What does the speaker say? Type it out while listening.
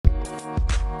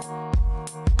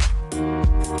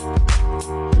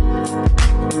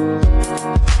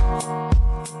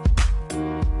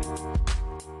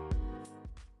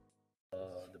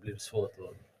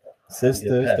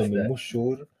sisters, de är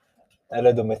morsor.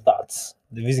 Eller de är tats.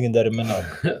 Det finns ingen däremellan.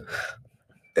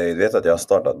 Jag vet att jag har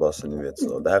startat bara så ni vet,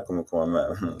 så det här kommer komma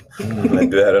med. Men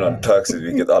du är redan toxic,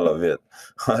 vilket alla vet.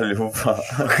 Allihopa.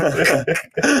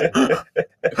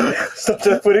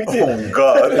 Startar på riktigt. Oh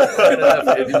god.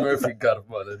 Eddie Murphy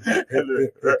garvade.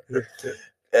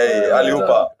 Hej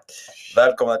allihopa.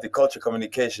 Välkomna till Culture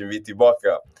Communication, vi är tillbaka.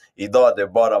 Idag det är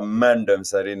bara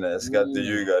mandoms här inne, jag ska inte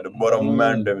ljuga. Det är bara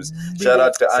mandoms. Shout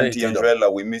out till Auntie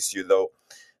Angela, we miss you though.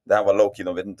 Det här var low-key,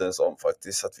 de vet inte ens om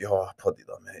faktiskt att vi har podd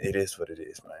idag. Men it is what it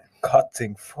is, man.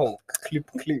 Cutting folk, klipp.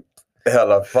 I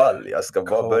alla fall, jag ska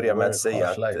bara börja med att säga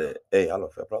att... Hej,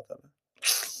 hallå, får jag prata?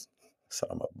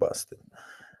 Samma bastard.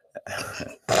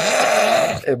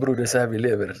 Bror, det är så här vi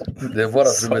lever. Det är bara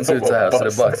för att se ut så här, så det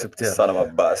är bara att acceptera. Samma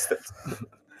bastard.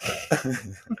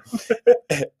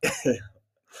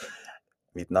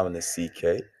 Mitt namn är CK.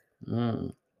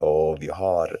 Och vi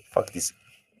har faktiskt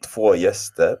 2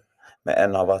 gäster. Men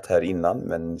en har varit här innan,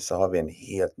 men så har vi en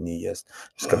helt ny gäst.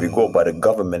 Ska vi gå bara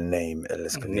government name eller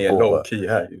ska vi gå low key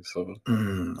här ju så.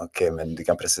 Okej, men du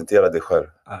kan presentera dig själv.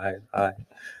 Nej.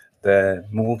 Det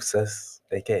är Moses,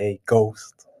 a.k.a.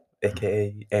 Ghost,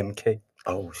 a.k.a. MK.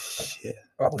 Oh shit.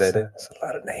 Det är det. It's a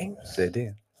lot of names. Det är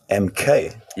det. MK.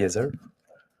 Yes sir.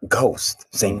 Ghost.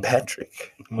 St.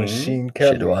 Patrick. Machine Shit, du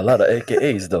Kelly. har alla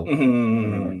AKAs då.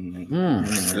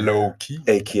 Low key.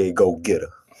 A.k.a. Go Getter.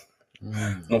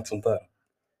 Något sånt där.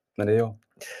 Men det är jag.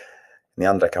 Ni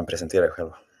andra kan presentera er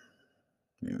själva.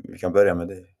 Vi kan börja med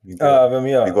dig. Vem är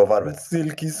jag? Vi går varvet.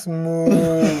 Silky Smooth.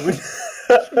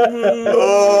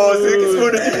 Silky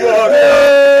Smooth är tillbaka!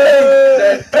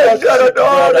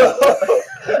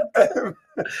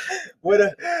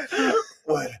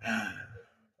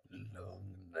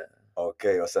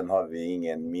 Okej, och sen har vi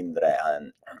ingen mindre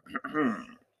än...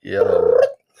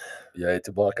 Jag är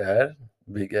tillbaka här.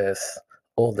 Big ass,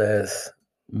 old ass,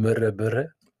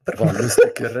 murreburre.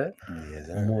 Vanlustekare.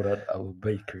 Morad av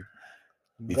Baker.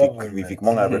 Vi fick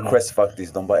många requests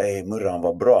faktiskt. De bara, Murra han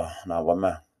var bra när han var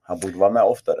med. Han borde vara med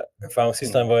oftare. Fan,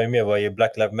 sist han var med var i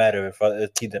Black Lives Matter för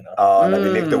tiderna. Ja, när vi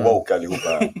lekte woke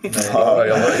allihopa.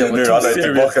 Nu är alla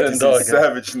tillbaka till sin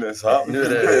savageness. Nu är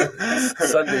det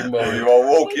Sunday mode. Vi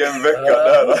var woke i en vecka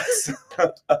där alltså.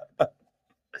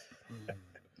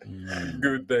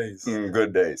 Good days.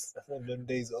 Good days. Them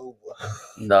days over.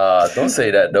 Nah, don't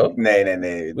say that though. Nej.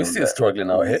 We're still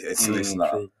struggling out here. Lyssna.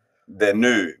 Det är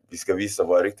nu vi ska visa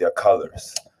våra riktiga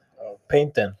colors.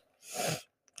 Painten.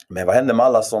 Men vad hände med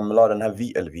alla som la den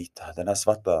här den här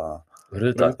svarta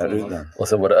Rutan. Och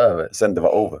sen var det över. Sen det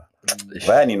var over.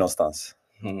 Var är ni någonstans?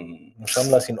 De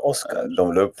samlade sin Oscar.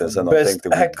 De la upp den sen de tänkte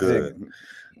we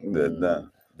good.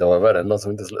 Det var värre än någon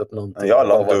som inte slog upp någonting.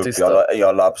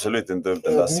 Jag la absolut inte upp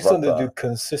den där svarta. Du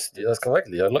consistent. Jag ska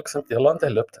verkligen, jag la inte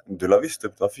heller upp den. Du la visst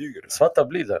upp, vad flyger du? Svarta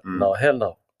blir det. No, hell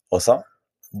no. Och så?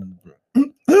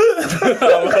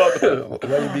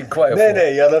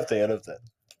 Nej, jag löpte den.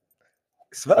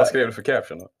 Vad skrev du för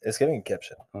caption då? Jag skrev ingen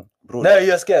caption. Bror, Nej,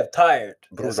 jag skrev tired.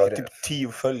 Bror, du har typ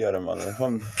 10 följare man.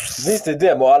 Visst är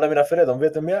det, men alla mina föräldrar, de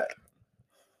vet vem jag är.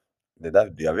 Det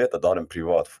där, jag vet att du har en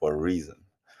privat for a reason.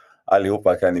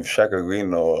 Allihopa kan ni försöka gå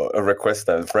in och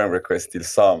requesta en friend request till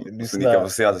Sam. Så ni kan få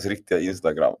se hans riktiga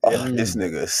Instagram. This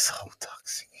nigga is so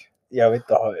toxic. Jag vill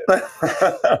inte ha det.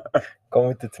 Kom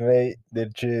inte till mig, det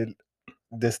är chill.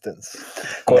 Distance.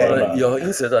 Jag har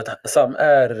insett att Sam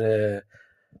är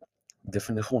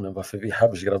definitionen varför vi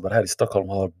habsgrabbar här i Stockholm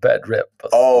har bad rap.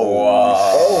 Alltså.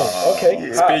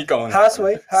 Okej. Speak on.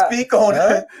 Speak on.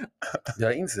 Jag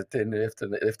har insett det nu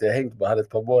efter jag hängt bara hade ett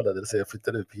par månader så jag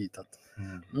flyttade upp hit.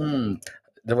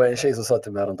 Det var en tjej som sa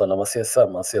till mig häromdagen, när man ser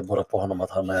Sam, man ser bara på honom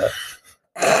att han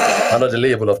har the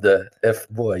label of the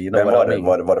F-boy. You know what I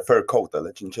mean? Var det fur coat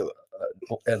eller chinchilla?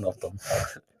 En av dem.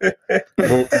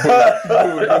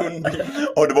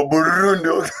 Och det var Burundi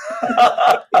också.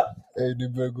 Du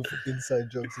börjar gå för inside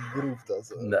jokes och grovt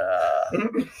alltså. Nah.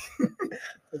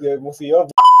 Jag måste göra...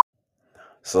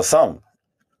 Så Sam,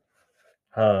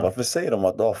 varför säger de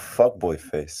att du har fuckboy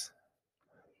face?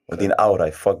 Och din aura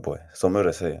är fuckboy, som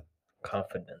Murre säger.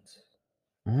 Confidence.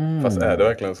 Fast är det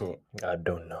verkligen så? I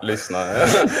don't know.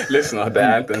 Lyssna, det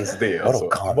är inte ens det alltså.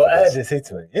 Vad är det? Säg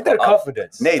till mig. Inte det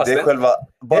confidence? Nej, det är själva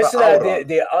bara aura.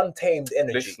 Det är untamed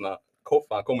energy. Lyssna,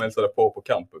 Koffan kom och hälsade på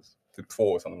campus. Typ 2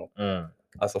 år sedan.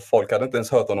 Alltså folk hade inte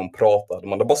ens hört honom prata.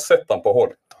 De hade bara sett han på håll.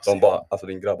 De bara, alltså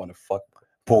din grabban är fuck.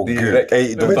 På gud.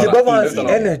 Men det bara var hans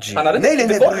energy.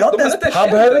 Han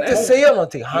behöver inte säga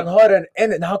någonting. Han har en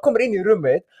energy. När han kommer in i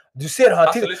rummet, du ser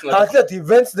han tittar till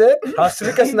vänster. Han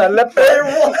slickar sina läppar.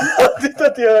 Han tittar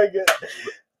till höger.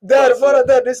 Där, bara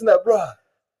där. Det är sån där, bra.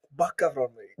 Backa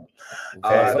från mig.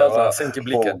 Han sänker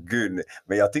blicken. Gud.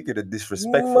 Men jag tycker det är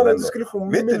disrespectful ändå.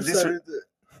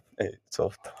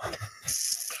 Soft.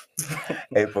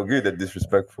 På gud det är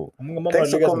disrespectful. Tänk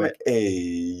så kommer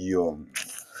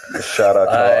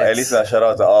shout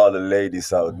out to all the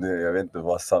ladies out nu. Jag vet inte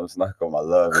vad Sam snackar om. I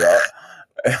love y'all.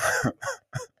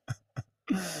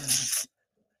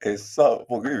 Så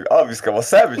på gud. Vi ska vara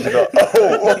savage idag.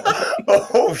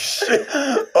 Oh shit.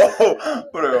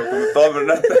 Bro, jag kommer ta med den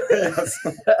här.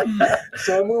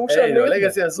 Så morsan nu lägger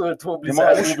sig så två blir så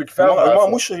här obekväma. Hur många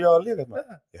morsor jag har legat med?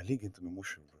 Jag ligger inte med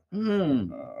morsor.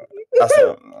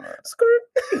 Alltså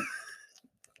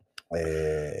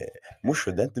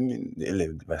morsor, det är inte min.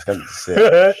 Eller jag ska inte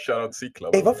säga. Shoutout cykla.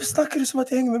 Varför snackar du som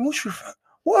att jag hänger med morsor?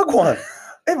 Wagwan!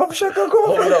 Varför försöker han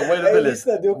komma fram?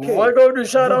 Vad gav du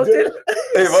shoutout till?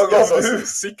 Vad gav du?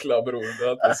 Cykla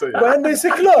bror. Vad hände i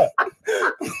cykla?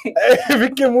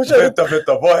 Vilken morsa? Vänta,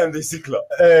 vad hände i cykla?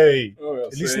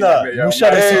 Lyssna,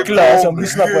 morsan i cykla som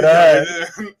lyssnar på det här.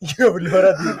 Jag vill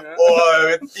höra det. Jag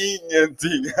vet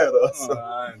ingenting här alltså.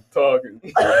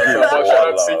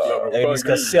 Ni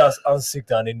ska se hans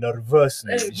ansikte, han är nervös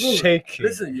nu. Shaking.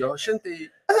 Listen, jag har känt dig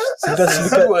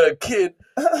since you were a kid.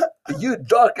 You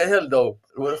dark as hell though.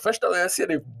 Det var det första gången jag ser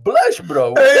dig blush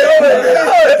bro.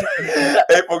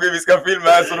 På gud, vi ska filma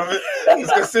här så de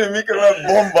ska se hur mycket de här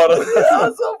bombar.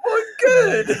 Alltså på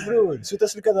gud. Bror, sluta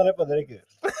slicka den läppen, det räcker.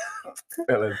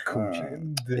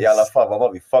 I alla fall, vad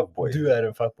var vi? Fuckboy. Du är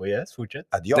en fuckboy, yes, fortsätt.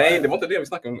 Nej, det var inte det vi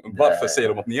snackade om. Varför säger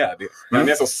de att ni är det? Men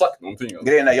ni har så sagt någonting. Alltså.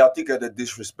 Grejen är, jag tycker det är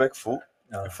disrespectful.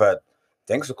 För att,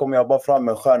 tänk så kommer jag bara fram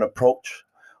med en skön approach.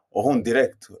 Och hon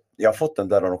direkt, jag har fått den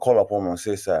där och hon kollar på mig och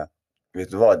säger så här: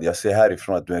 vet du vad, jag ser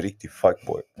härifrån att du är en riktig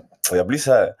fuckboy. Och jag blir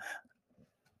så här,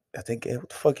 jag tänker, what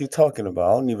the fuck are you talking about? I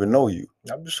don't even know you.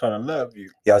 I'm just trying to love you.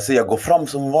 Jag går fram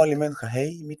som en vanlig människa.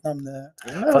 Hej, mitt namn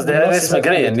är... Fast det är det som är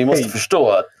grejen. Ni måste förstå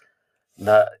att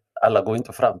när alla går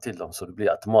inte fram till dem så det blir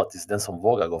automatiskt den som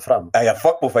vågar gå fram. Är jag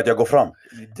fuckboy för att jag går fram?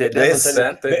 Det är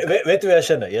sant. Vet du vad jag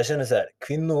känner? Jag känner så här,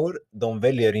 kvinnor, de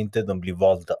väljer inte, de blir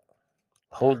valda.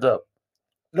 Hold up.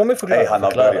 Han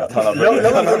har börjat.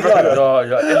 Ja,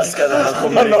 jag älskar det. Han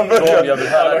kommer igång. Jag vill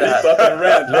höra det här.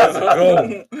 Let's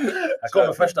go. Här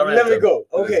kommer första ranten. Let me go.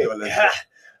 Okej.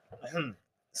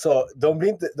 Så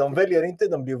de väljer inte,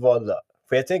 de blir valda.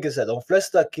 För jag tänker så här, de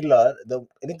flesta killar,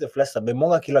 inte de flesta, men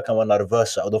många killar kan vara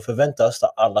nervösa och de förväntar sig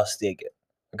alla stegen.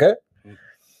 Okej?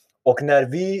 Och när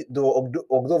vi då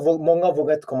många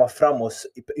vågar inte komma fram och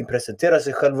presentera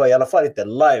sig själva, i alla fall inte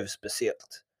live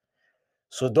speciellt.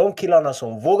 Så de killarna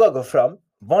som vågar gå fram,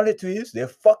 vanligtvis det är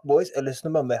fuckboys eller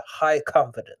snubbar med high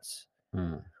confidence.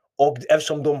 Och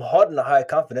eftersom de har den high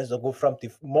confidence, de går fram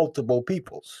till multiple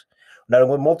peoples. När de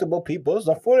går multiple peoples,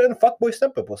 de får en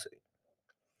fuckboy-stämpel på sig.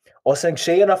 Och sen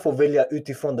tjejerna får välja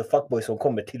utifrån the fuckboy som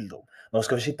kommer till dem. De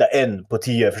ska hitta 1 på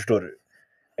 10, förstår du?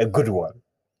 A good one.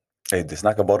 Det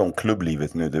snackar bara om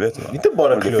klubblivet nu, det vet du va? Inte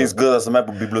bara klubb. Det finns gudar som är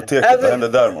på biblioteket, vad händer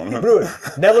där man? Bror,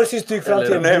 när var sist du gick fram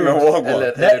till en brud?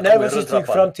 När var sist du gick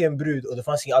fram till en brud och det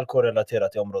fanns ingen alkohol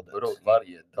relaterat till området? Bro,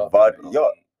 varje dag.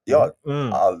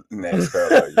 Nej, ska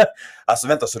jag alltså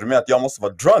vänta, så du menar att jag måste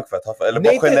vara drunk för att ha... Eller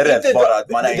bara generellt bara att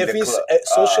man är det finns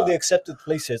socially accepted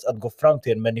places att gå fram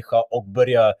till en människa och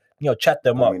börja chat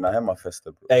them up. Mina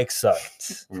hemmafester. Exakt.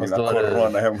 Mina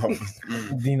corona hemmafester.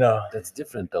 That's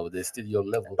different though, it's still your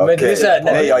level. Men det är såhär,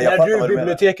 när du är i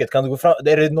biblioteket kan du gå fram,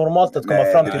 det är normalt att komma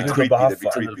fram till du bara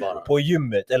haffa på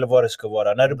gymmet eller vad det ska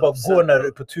vara. När du bara går när du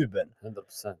är på tuben.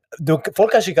 100%.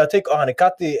 Folk kanske kan tänka att han är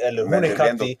kattig eller hon är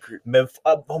kattig, men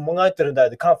många har inte den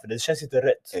där confidence, det känns inte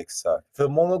rätt. Exakt. För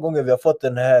många gånger vi har fått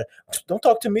den här, don't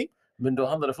talk to me. Men då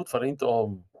handlar det fortfarande inte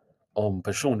om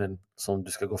personen som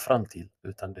du ska gå fram till,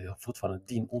 utan det är fortfarande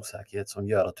din osäkerhet som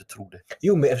gör att du tror det.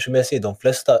 Jo, men eftersom jag säger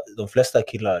de flesta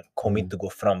killar kommer inte gå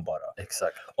fram bara.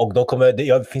 Exakt. Och då kommer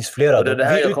det finns flera. Och det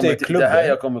här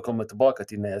jag kommer komma tillbaka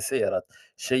till när jag säger att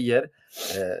tjejer,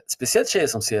 speciellt tjejer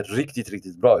som ser riktigt,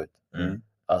 riktigt bra ut.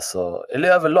 Alltså, eller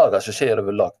överlag, alltså tjejer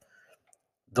överlag.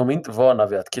 De är inte vana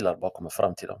vid att killar bara kommer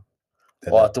fram till dem.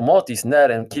 Och automatiskt när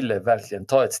en kille verkligen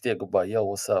tar ett steg och bara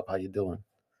yo, what's up, how you doing?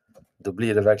 Då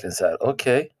blir det verkligen så här,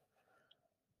 okej.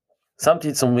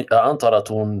 Samtidigt som jag antar att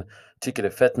hon tycker det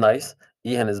är fett nice.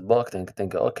 I hennes baktänk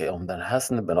tänker okej, om den här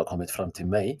snubben har kommit fram till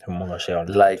mig. Hur många tjejer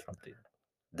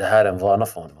det här är en vana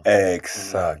för honom.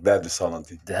 Exakt, det sa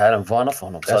någonting. Det här är en vana för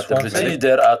honom. Så att det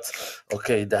betyder att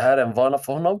det här är en vana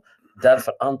för honom.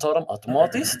 Därför antar de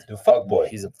automatiskt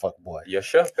he's a fuckboy. Jag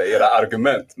köper era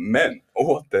argument, men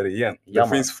återigen, det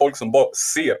finns folk som bara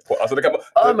ser på, alltså det kan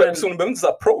vara, den personen behöver inte så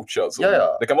approach alltså.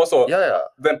 Det kan vara så,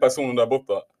 den personen där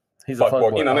borta,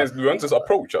 fuckboy innan ens du har inte så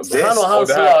approachat. Han och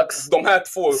hans lax. De här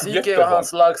två CK och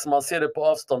hans lax, man ser det på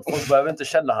avstånd. Folk behöver inte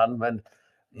känna han, men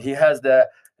he has the...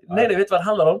 Nej, vet vad det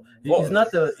handlar om? It's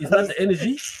not the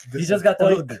energy. He just got the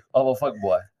look of a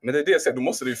fuckboy. Men det är det jag säger, då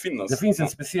måste det ju finnas. Det finns en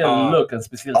speciell look, en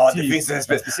speciell typ. Det finns en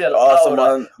speciell aura. Som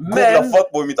man googlar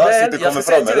fuckboy, mitt ansikte kommer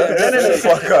fram.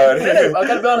 Nej, jag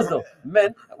kan bli honest då.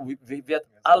 Men vi vet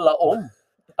alla om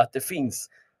att det finns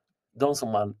de som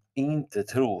man inte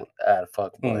tror är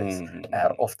fuckboys.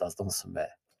 Är oftast de som är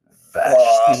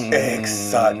värst.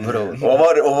 Exakt. Och vad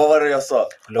var det jag sa?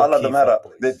 Alla de här...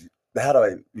 Det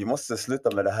här, vi måste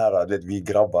sluta med det här, vi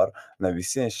grabbar, när vi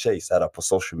ser en tjej så här på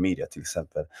social media till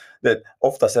exempel.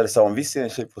 Oftast är det så, om vi ser en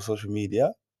tjej på social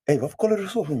media, varför kollar du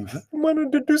så på mig?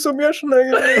 Man, det är du som gör såna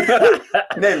grejer.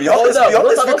 Nej, men jag har inte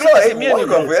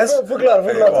förklarat.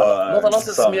 Förklara. Låt han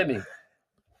avsluta mening.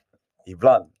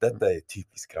 Ibland, detta är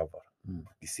typiskt grabbar.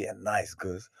 Vi ser en nice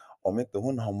girl. Om inte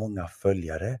hon har många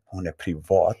följare, hon är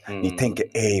privat. Ni tänker,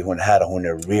 hon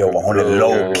är real, hon är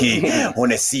low key,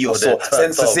 hon är si och så.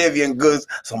 Sen så ser vi en guzz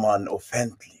som har en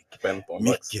offentlig.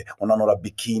 Mycket. Hon har några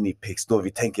bikini pics. Då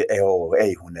vi tänker,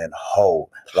 hon är en hoe.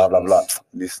 Bla bla bla.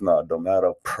 Lyssna, de här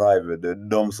är private. Det är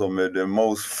de som är the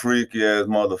most freakiest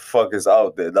motherfuckers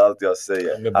out there. Det är allt jag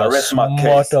säger. De är bara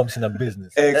smarta om sina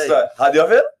business. Exakt. Hade jag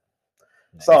fel?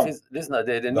 Lyssna,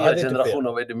 det är den nya generationen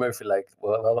av Eddie Murphy. Like,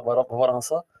 vad han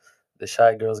sa? The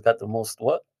shy girls got the most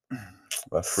what?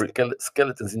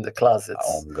 Skeletons in the closets.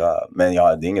 Oh god. Men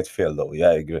ja, det är inget fel då.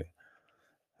 Jag är grej.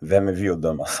 Vem är vi att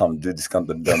döma? Sam, du ska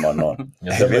inte döma någon.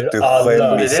 Jag vet du själv. Det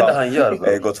är det enda han gör.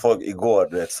 Jag har gått folk igår,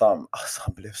 du vet Sam.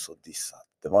 Han blev så dissad.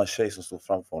 Det var en tjej som stod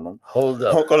framför honom. Hold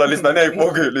up. Kolla, lyssna. Nej,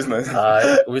 gud, lyssna.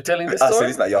 We're telling this story? Alltså,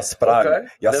 lyssna, jag sprang. Okay.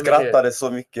 Jag skrattade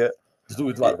så mycket. Du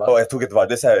tog ett varv, va? Jag tog ett varv.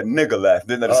 Det är så här nigga laugh.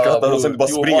 Det är när du skrattar och sen du bara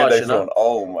springer därifrån.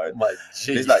 Oh my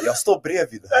lyssna, jag står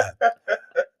bredvid det här.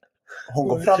 Hon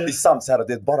går fram till Sam så här,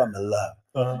 det är bara med love.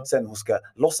 Sen hon ska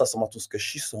låtsas som att hon ska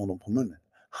kyssa honom på munnen.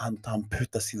 Han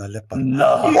putar sina läppar.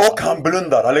 Och han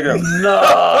blundar. Han lägger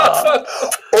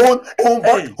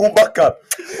hon backar.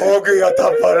 Åh gud, jag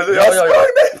tappade. Jag sprang.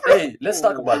 Hey, let's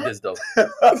talk about this though.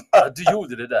 Du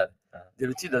gjorde det där. Det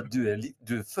betyder att du är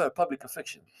för public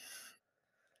affection.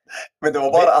 Men det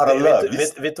var bara love.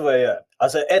 Vet du vad jag gör?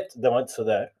 Alltså det var inte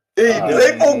sådär.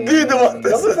 Åh gud, det var inte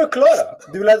så. Jag vill förklara.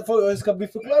 Du vill att ska vi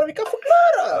förklara? Vi kan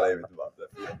förklara. Jag vet inte vad det är.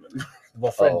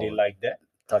 Vad friendly like that?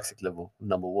 Toxic level,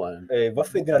 number one.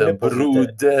 Varför är dina den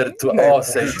broder tog av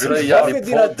sig tröjan i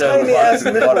podden. God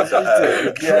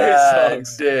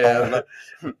damn.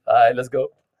 Alright, let's go.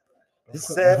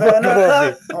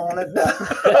 7:30 on a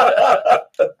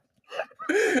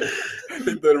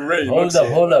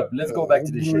Hold up. Let's go back to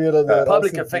this shit.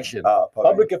 Public affection.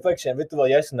 Public affection, vet du vad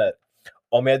jag är sån här?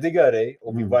 Om jag diggar dig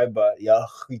och vi vibar, jag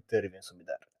skiter i vem som är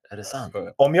där. Är det sant?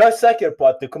 Om jag är säker på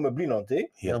att det kommer bli någonting,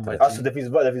 alltså det finns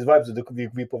vibes och vi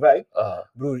är på väg,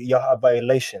 bror, jag har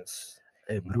violations.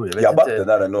 Bror, jag vet inte. Det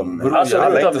där är någon... Alltså,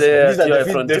 jag vet inte jag är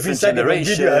från different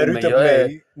generation, men jag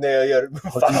är... När jag gör Du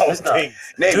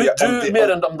är mer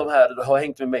än de här har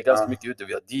hängt med mig ganska mycket ute.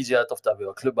 Vi har DJat ofta, vi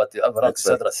har klubbat överallt i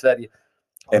södra Sverige.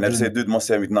 När du säger du måste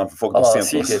säga mitt namn för folk har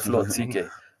sent CK, förlåt, CK.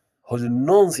 Har du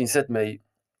någonsin sett mig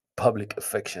public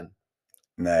affection?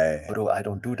 Nej. Bro, I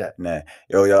don't do that. Nej.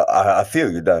 I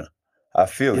feel you där.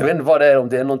 Jag vet inte vad det är, om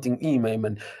det är någonting i mig,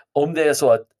 men om det är så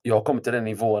att jag har kommit till den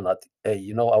nivån att hey,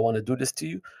 you know, I want to do this to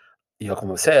you. Jag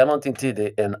kommer säga någonting till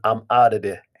dig and I'm out of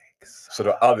there. Så du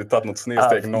har aldrig tagit något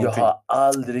snedsteg någonting? Jag har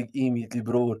aldrig i mitt liv,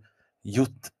 bror,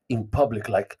 gjort in public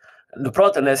like.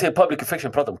 När jag säger public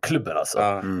affection pratar om klubben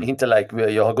alltså. Inte like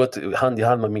jag har gått hand i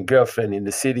hand med min girlfriend in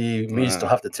the city, myst och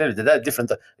haft det trevligt. Det där är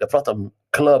different. Jag pratar om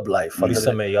club life.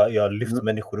 Lyssna mig, jag har lyft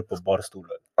människor upp på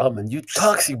barstolar. Men you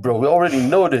toxic bro, we already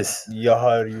know this. Jag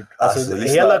har gjort, alltså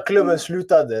hela klubben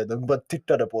slutade, de bara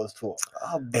tittade på oss två.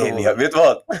 Vet du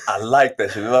vad? I like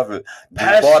that shit. Varför? Du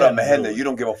är bara med henne,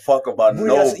 you don't give a fuck about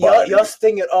nobody. Jag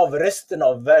stänger av resten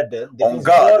av världen. Det finns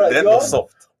bara jag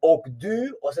och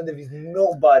du, och sen det finns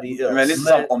nobody else. Men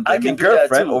liksom, om det är min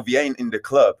girlfriend och vi är in the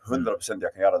club, 100%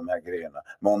 jag kan göra de här grejerna.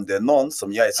 Men om det är någon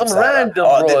som jag är som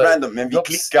random, det är random, men vi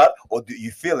klickar och you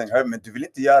feeling her, men du vill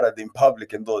inte göra det in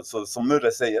public ändå. Så som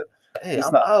Murre säger, hey,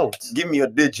 I'm out. Give me your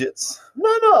digits. No,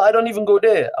 I don't even go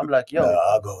there. I'm like, yo,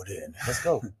 I'll go there. Let's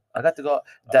go. I got to go.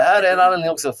 Det här är en anledning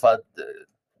också för att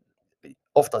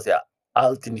oftast jag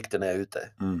alltid nykter när jag är ute.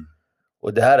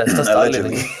 Och det här är största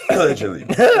anledningen. Allegedly.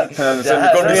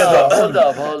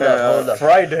 Hold up.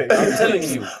 Friday. I'm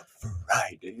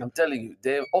telling you.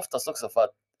 Det är oftast också för att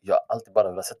jag alltid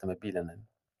bara vill sätta mig i bilen och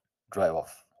drive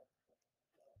off.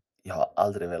 Jag har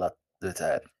aldrig velat, du vet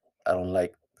här, I don't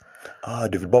like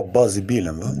Du vill bara buzz i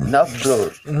bilen, va? Nej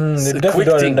bror. Det är därför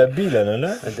du har den där bilen,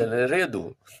 eller? Den är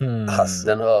redo. Alltså.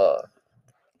 Den har...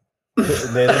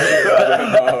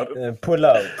 Pull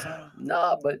out.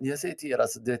 Men jag säger till er,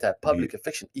 alltså, det här public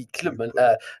affection i klubben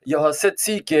är... Jag har sett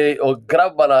CK och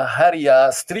grabbarna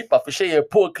härja, strippa för tjejer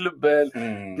på klubben.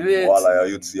 Du vet... Walla, jag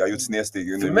har gjort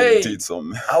snedsteg under min tid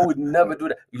som... I would never do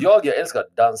that. Jag älskar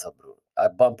att dansa, bro. I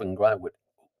bump and grind with.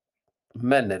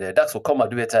 Men när det är dags att komma,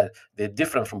 du vet här, det är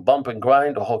different från bump and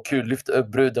grind och ha kul, lyfta upp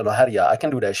bruden och härja. I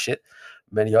can do that shit.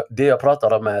 Men det jag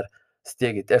pratar om är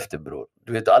steget efter, bror.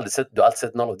 Du vet, du har aldrig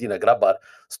sett någon av dina grabbar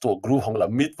stå och grovhångla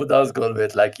mitt på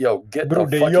dansgolvet. Like, yo, get bro,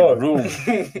 the fucking room.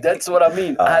 That's what I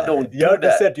mean. I don't do jag har inte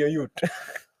that. sett jag gjort.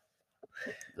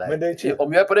 Like, men det är chill.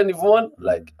 om jag är på den nivån,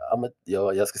 like,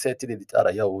 jag ska säga till dig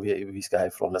lite, vi ska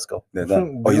härifrån, let's go. Det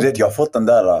där. Och jag har fått den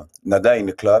där, när det är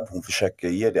inne i klubb, hon försöker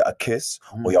ge det a kiss.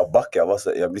 Och jag backar,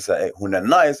 jag blir såhär, hon är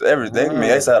nice everything. Men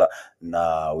jag är såhär,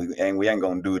 nah, we ain't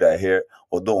gonna do that here.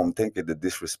 Och då hon tänker det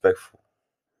disrespectful.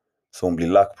 Så hon blir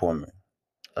lack på mig.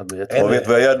 Och vet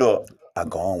vad jag gör då? I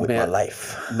go on with my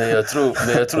life. Men jag tror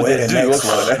det är du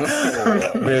också.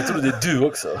 Men jag tror det är du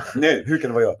också. Nej, hur kan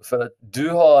det vara jag? För att du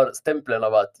har stämpeln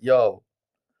av att,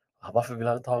 varför vill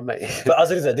han inte ha mig? För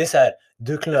alltså det är så här,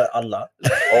 du klär alla.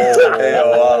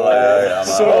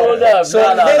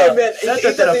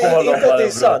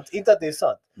 Inte att det är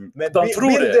sant. Men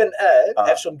bilden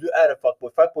är, eftersom du är en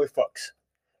fuckboy fucks.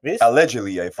 Visst?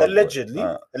 Allegedly fuckboy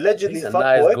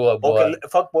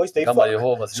och fuckboys they fuck.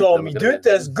 Så om du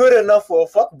inte är good enough for a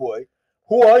fuckboy,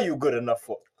 who are you good enough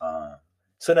for?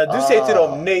 Så när du säger till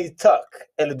dem nej tack,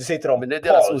 eller du säger till dem men det är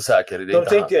deras osäkerhet. De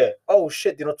tänker, oh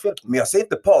shit, det är något fel. Men jag säger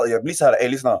inte Paul, jag blir så här,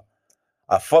 lyssna.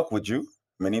 I fuck with you,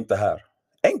 men inte här.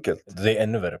 Enkelt. Det är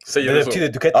ännu värre. Det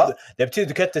betyder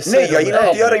du kan inte säga. Nej, jag gillar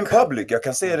inte göra det in public. Jag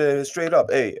kan säga det straight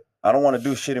up. Hey, I don't want to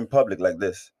do shit in public like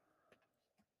this.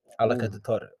 Alla kan inte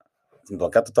ta det.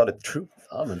 De kan inte ta det true.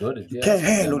 Ja, men då är det you can't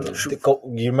handle the truth.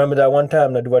 You remember that one time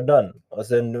när du var done? Och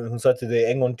sen hon sa till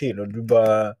dig en gång till och du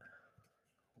bara...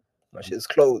 My shit's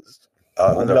closed.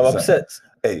 Ja, 100%.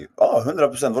 Hey,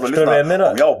 100%. Vadå, lyssna.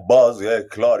 Om jag buzz, jag är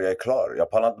klar.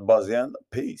 Jag pallar inte buzz igen.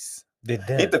 Peace.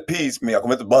 Inte peace, men jag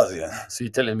kommer inte buzz igen. So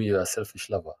you telling me you're a selfish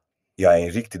lover? Jag är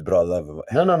en riktigt bra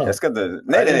lover. No. Jag ska inte...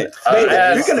 Nej.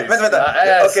 Vänta.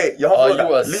 Okej, jag har frågat.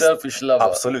 You a selfish lover?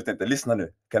 Absolut inte. Lyssna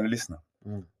nu. Kan du lyssna?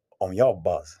 Om jag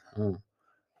buzz,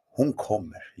 hon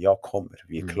kommer, jag kommer,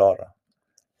 vi är klara.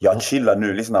 Jag chillar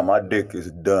nu, lyssna, my dick is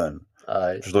done.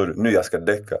 Förstår du? Nu jag ska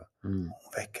däcka. Hon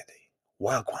väcker dig.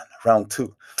 Wild one, round 2.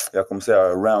 Jag kommer säga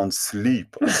round sleep.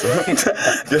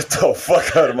 Get the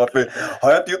fuck out of my face.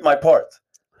 Har jag inte gjort my part?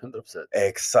 100%.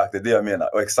 Exakt, det är det jag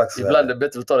menar. Och exakt så ibland är det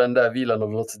bättre att ta den där vilan och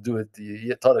låta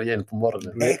ta det igen på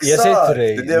morgonen. Exakt. Jag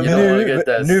säger till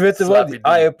dig, nu vet du vad?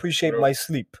 I appreciate my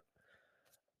sleep.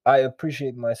 I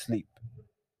appreciate my sleep.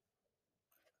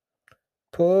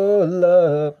 Pull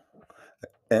up.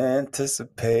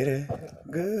 Anticipated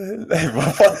good.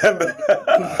 Vad fan händer?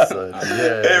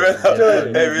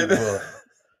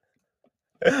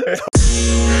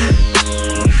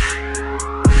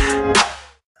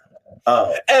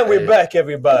 And we're back,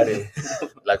 everybody.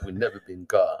 Like we've never been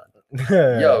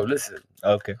gone. Yo, listen.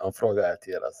 Okay. En fråga här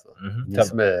till er alltså. Ni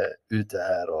som är ute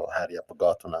här och härjar på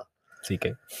gatorna. CK.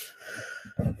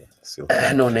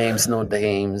 No names.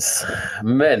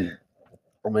 Men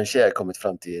om en tjej har kommit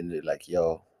fram till er nu, like,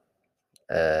 yo,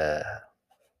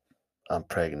 I'm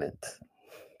pregnant.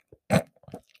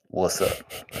 What's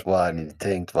up? Vad har ni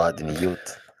tänkt? Vad hade ni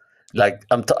gjort? Like,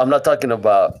 I'm not talking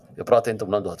about, jag pratar inte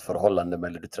om någon du har ett förhållande med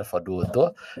eller du träffar då och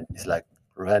då. It's like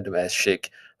random ass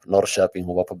chick från Norrköping,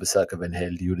 hon var på besök av en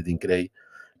helg, gjorde din grej.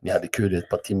 Ni hade kul i ett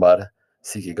par timmar.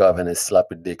 Siki gav henne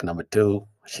slappy dick number 2.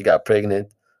 She got pregnant.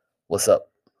 What's up?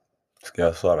 Ska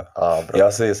jag svara?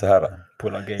 Jag säger så här.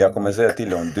 Jag kommer säga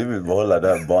till om du vill behålla det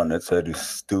här barnet så är du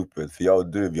stupid. För jag och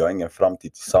du, vi har ingen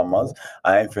framtid tillsammans. I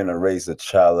ain't finna raise a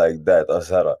child like that. Och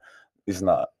så här,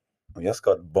 lyssna, om jag ska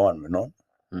ha ett barn med någon,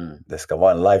 det ska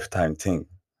vara en lifetime thing.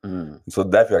 Så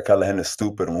därför jag kallar henne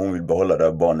stupid om hon vill behålla det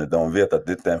här barnet. Där hon vet att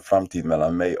det är en framtid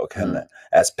mellan mig och henne.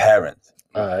 As parent.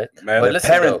 Alright. But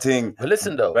parenting... But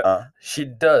listen though, she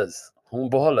does. Hon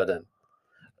behåller den.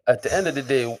 At the end of the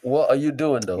day, what are you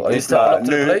doing though? Are you stepping up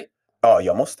to the plate? Ja,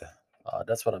 jag måste.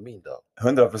 That's what I mean though.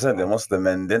 100% jag måste,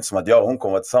 men det är inte som att jag och hon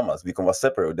kommer vara tillsammans. Vi kommer vara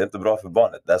separate, det är inte bra för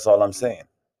barnet. That's all I'm saying.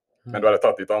 Men du hade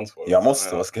tagit ditt ansvar. Jag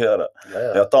måste, vad ska jag göra?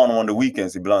 Jag tar honom on the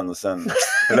weekends ibland och sen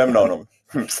lämnar honom.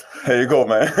 Here you go,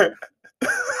 man.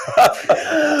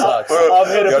 I'm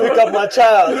here to pick up my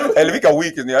child. Eller vilka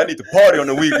weekends? I need to party on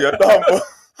the weekend. Jag tar honom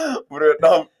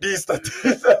på tisdag.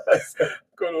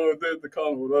 Stockholm och det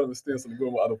kan vara med sten som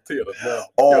går och adopterat.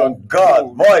 Oh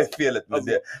god, vad är felet med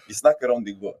det? Vi snackade om det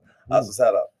igår. Alltså så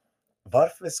här,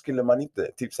 varför skulle man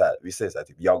inte, typ så här, vi säger så här,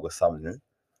 typ jag och Sam nu.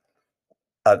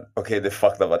 Okej, det är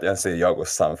fucked up att jag säger jag och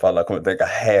Sam, för alla kommer tänka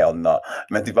hell no.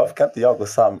 Men typ, varför kan inte jag och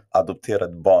Sam adoptera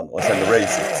ett barn och sen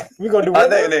raise it?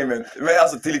 Nej, men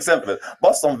alltså till exempel,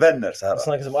 bara som vänner så här.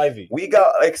 Snackar som Ivy.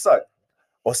 Exakt.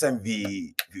 Och sen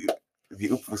vi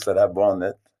uppfostrar det här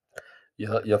barnet.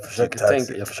 Jag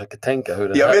försöker tänka hur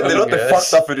det jag här vet, det låter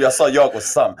fucked up för jag sa jag och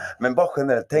Sam. Men bara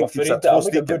generellt, tänk typ så här, 2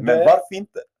 stycken. Men varför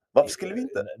inte? Varför skulle vi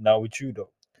inte? Now with you though.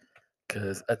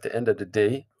 Because at the end of the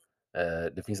day,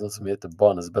 det finns något som heter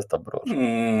barnens bästa bror.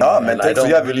 Ja, men tänk så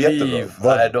jag vill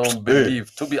jättebra. I don't believe,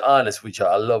 to be honest with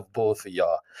you, I love both of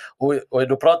y'all. Och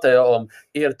då pratar jag om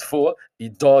er två i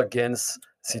dagens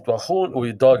situation och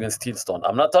i dagens tillstånd.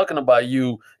 I'm not talking about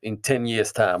you in 10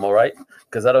 years time, all right?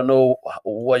 Because I don't know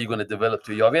what you're going to develop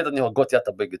to. Jag vet att ni har gott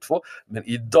hjärta bägge två, men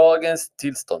i dagens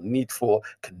tillstånd, ni två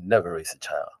can never raise a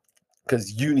child.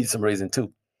 Because you need some raising too.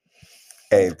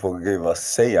 Ey, på gud, vad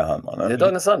säger han, man? Det är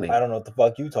dagens sanning. I don't know what the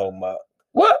fuck you talking about.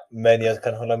 What? Men jag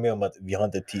kan hålla med om att vi har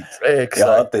inte tid. Exakt. Jag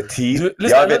har inte tid.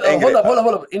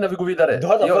 Hålla, innan vi går vidare.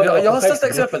 Jag har största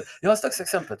exempel. Jag har största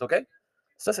exemplet, okej?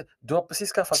 Okay? Du har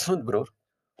precis skaffat hund, bror.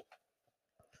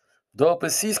 Du har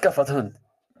precis skaffat hund.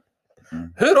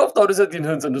 Hur ofta har du sett din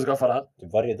hund som du skaffar han?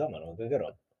 Varje dag, man. Det gör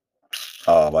han.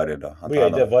 Ja, varje dag.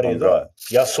 Varje dag.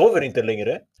 Jag sover inte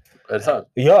längre. Är det sant?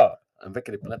 Ja. Han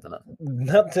väcker dig på nätterna.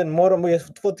 Natten, morgon, jag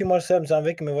får 2 timmar sömn så han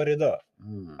väcker mig varje dag.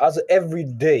 Alltså every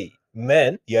day.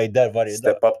 Men jag är där varje dag.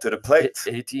 Step up to the plate.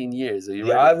 18 years, are you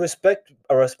ready? I respect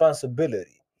a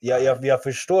responsibility. Jag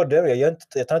förstår det,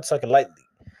 jag tar inte saker lightly.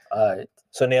 Right.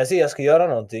 Så när jag säger jag ska göra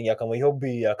någonting, jag kan vara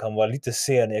jobbig, jag kan vara lite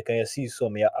sen, jag kan säga så,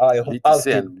 men jag lite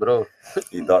alltid... sen, bro.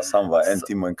 Idag Sam var 1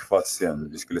 timme och en kvart sen.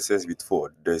 Vi skulle ses vid 2.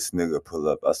 This nigga pull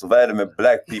up. Alltså vad är det med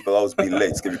black people always be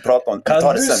late? Ska vi prata om...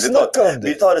 Kan du snacka om det?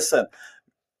 Vi tar det sen.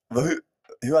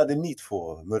 Hur hade ni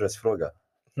två Murres fråga?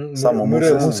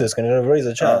 Murre och Moses, ska ni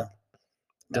raise a child?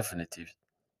 Definitivt.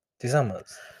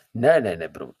 Tillsammans? Nej,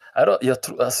 bror. Jag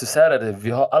tror, alltså så här är det.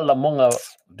 Vi har alla många...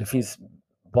 Det finns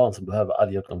barn som behöver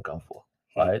all hjälp de kan få.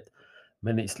 Right?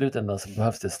 Men i slutändan så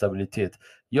behövs det stabilitet.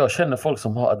 Jag känner folk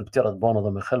som har adopterat barn och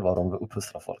de är själva och de vill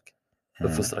uppfostra folk.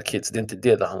 Uppfostra kids. Det är inte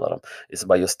det handlar om. It's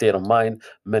about your state of mind.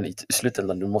 Men i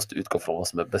slutändan du måste utgå från vad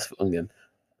som är bäst för ungen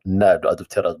när du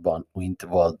adopterar ett barn och inte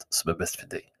vad som är bäst för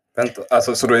dig. Vänta,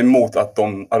 alltså så du är emot att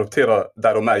de adopterar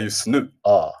där de är just nu?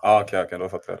 Ja. Okej, då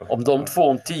fattar jag. Om de två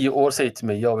om 10 år säger till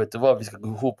mig, jag vet vad, vi ska gå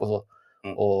ihop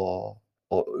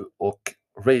och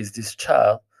raise this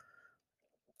child.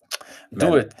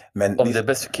 Do it. Men om det är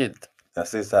bäst för kid. Jag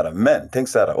säger så här, men tänk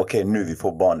så här, okej, nu vi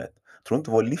får barnet. Tror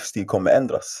inte vår livsstil kommer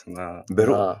ändras?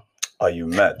 Beror. Are you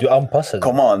mad? Du anpassar dig.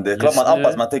 Come on, det är klart man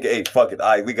anpassar. Man tänker, hey, fuck it,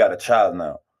 we got a child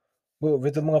now. Bro,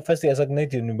 vet du hur många fester jag har sagt nej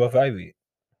till nu bara för Ivy?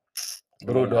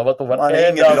 Bro, du har varit på varenda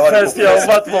fest jag har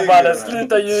varit på, mannen.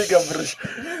 Sluta ljuga, brors.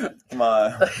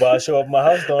 Bara show up my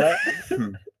house, då.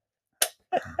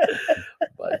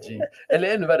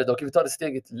 Eller ännu värre, då kan vi ta det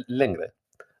steget längre.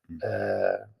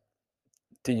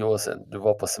 10 år sedan, du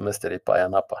var på semester i Paja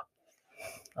Napa.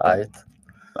 Right?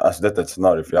 Alltså detta är ett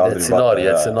scenario, för jag har aldrig varit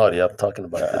där. Ett scenario, I'm talking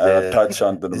about. Jag touchar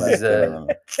inte de här.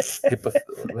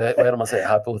 Vad är det man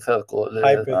säger? Hypothetical.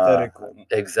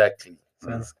 Exactly.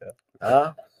 Svenska.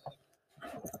 Ja.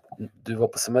 Du var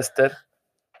på semester.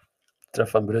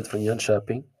 Träffade en brud från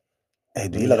Jönköping.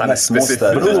 Du gillar de här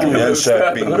småstäderna.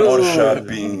 Jönköping,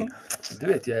 Norrköping. Du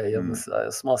vet, jag är en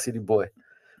small city boy.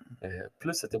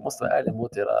 Plus att jag måste vara ärlig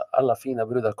mot er. Alla fina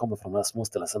brudar kommer från de här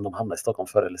småställen sen de hamnar i Stockholm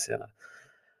förr eller senare.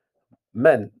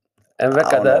 Men en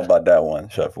vecka där.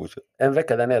 En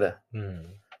vecka där nere.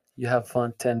 You have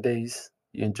fun 10 days.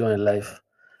 You enjoy life.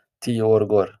 10 år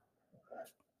går.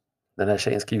 Den här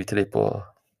tjejen skriver till dig på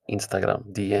Instagram,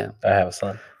 DM. I have a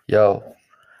son. Jag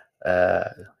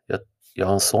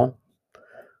har en son.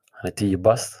 Han är 10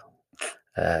 bast.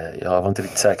 Jag var inte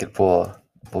riktigt säker på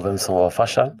vem som var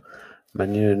farsan.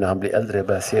 Men nu när han blir äldre jag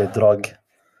börjar se drag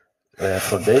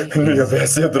från dig. Nu jag börjar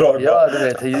se drag. Ja, du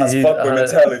vet. Hans fuckboy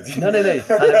mentality. Nej. Han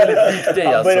är väldigt lik dig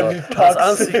alltså. Hans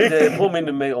ansikte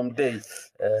påminner mig om dig.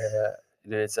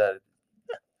 Du vet så här.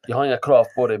 Jag har inga krav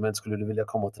på dig, men skulle du vilja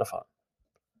komma och träffa?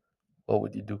 What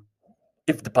would you do?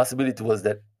 If the possibility was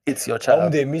that it's your child.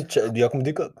 Om det är mitt child, jag kommer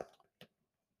dyka upp.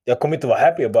 Jag kommer inte vara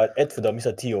happy about ett för de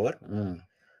missar 10 år.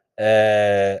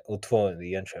 Och 2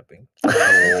 i Jönköping.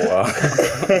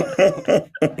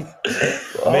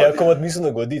 Men jag kommer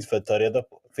åtminstone gå dit för att ta reda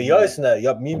på. För jag är sån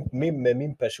här, med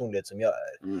min personlighet som jag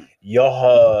är. Jag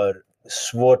har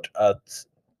svårt att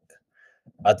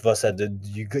Att vara såhär,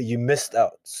 you missed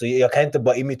out. Så jag kan inte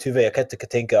bara i mitt huvud, jag kan inte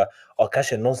tänka,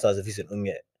 kanske någonstans det finns en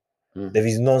unge. Det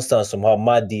finns någonstans som har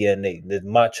my DNA, det är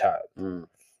my child.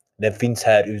 Den finns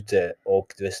här ute och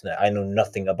du vet, I know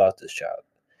nothing about this child.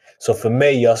 Så för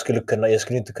mig, jag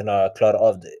skulle inte kunna klara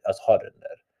av det, att ha den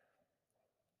där.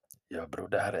 Ja bror,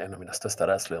 det här är en av mina största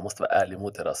rädslor. Jag måste vara ärlig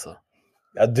mot er alltså.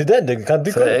 Ja, det kan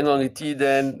dyka För upp. en gång i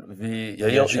tiden,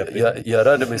 jag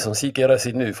rörde mig som Sika gör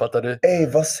sig nu, fattar du? Ey,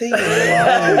 vad säger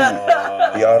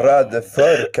du? Jag rörde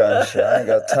förr kanske. I ain't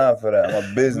got time for that. I'm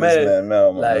a businessman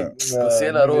now. På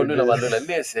senare år nu när man lugnar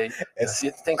ner sig,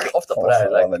 jag tänker ofta på det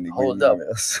här. Hold up.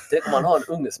 Tänk om man har en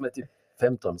unge som är typ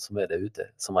 15 som är där ute,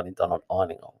 som man inte har någon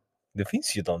aning om. Det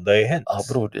finns ju det har ju hänt. Ja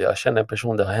bror, jag känner en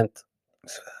person det har hänt.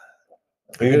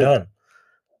 Hur gjorde han?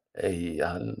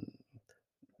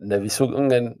 När vi såg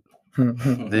ungen,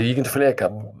 det gick inte att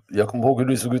förneka. Jag kommer ihåg hur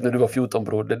du såg ut när du var 14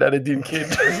 bror. Det där är din kid.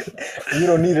 You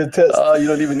don't need a test.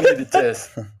 You don't even need a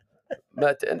test. Men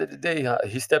at the end of the day,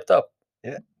 he stepped up.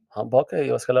 Yeah. Han bakade,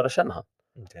 jag ska lära känna han.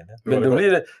 Men det då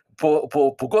blir det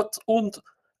på gott ont,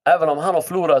 även om han har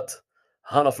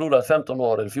förlorat 15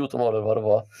 år eller 14 år eller vad det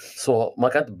var, så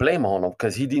man kan inte blame honom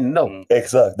because he didn't know.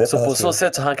 Exakt. Så på så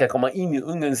sätt så han kan komma in i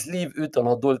ungens liv utan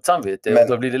att ha dåligt samvete. Men,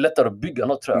 då blir det lättare att bygga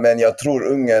något, tror jag. Men jag tror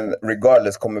ungen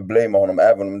regardless kommer blame honom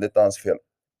även om det inte är hans fel.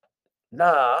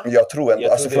 Nah. Jag tror ändå,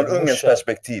 alltså från ungens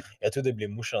perspektiv. Jag tror det blir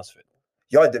morsans fel.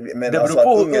 Ja, men det alltså beror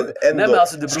på att ungen ändå... Nej, men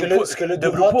alltså det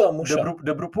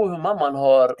beror på hur mamman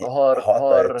har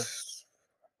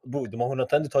hon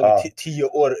har ändå tagit 10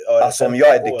 år. Alltså om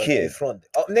jag är the kid.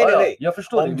 Nej. Jag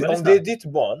förstår om det är ditt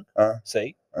barn,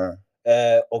 säg.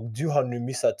 Och du har nu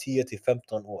missat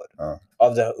 10-15 år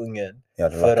av den här ungen.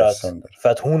 För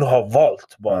att hon har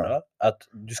valt bara att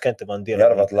du ska inte vara en del av det. Jag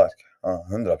hade varit lack.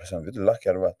 100%. Vet du lack jag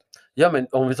hade varit. Ja, men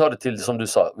om vi tar det till, som du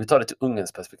sa, vi tar det till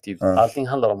ungens perspektiv. Allting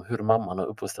handlar om hur mamman har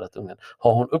uppfostrat ungen.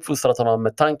 Har hon uppfostrat honom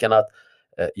med tanken att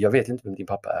jag vet inte vem din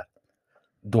pappa är,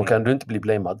 då kan du inte bli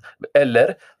blamad.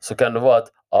 Eller så kan det vara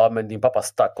att men din pappa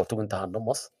stack och tog inte hand om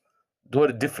oss. Då är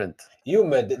det different. Jo,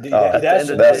 men i det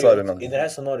här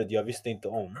scenariot jag visste inte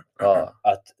om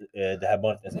att det här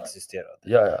barnet ens existerade.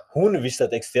 Ja. Hon visste att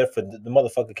det existerade för the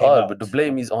motherfucker came out. But the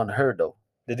blame is on her though.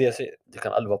 Det är det jag säger. Det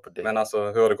kan aldrig vara på dig. Men alltså,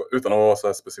 hur har det gått? Utan att vara så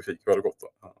här specifik, hur har det gått då?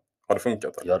 Har det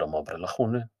funkat? Eller? Ja, de har en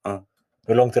relation nu.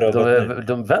 Hur långt är det gått nu?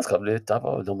 De vänskapligt,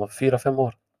 de har 4-5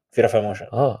 år. 4-5 år sedan?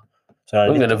 Ja.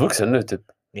 Ungen är vuxen nu typ.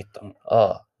 19.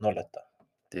 01.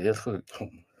 Det är helt sjukt.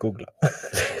 Googla.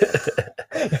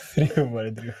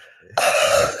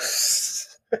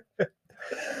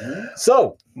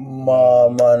 Så!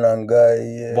 Mamma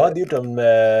nangai. Vad hade du gjort om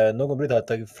någon brud hade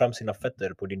tagit fram sina fötter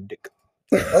på din dick?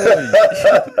 God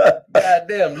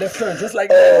damn, left turn just like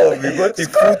that. Vi går till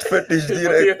fotfetish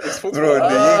direkt. Bro,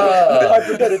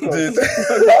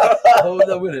 Hold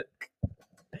up with it.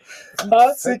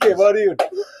 Sike, vad har du gjort?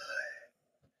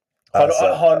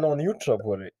 Har någon gjort så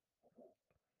på dig?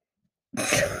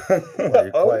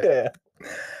 Okay.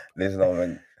 Listen,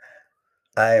 man. I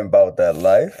ain't about that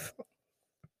life.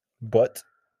 But?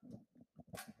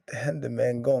 Det hände med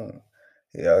en gång.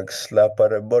 Jag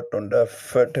släpade bort de där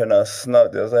fötterna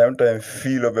snabbt. Jag sa hämta en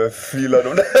fil och började fila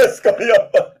de där. Ska jag?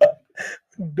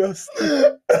 Dust.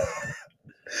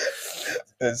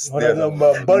 Var det de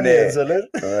bara bunions eller?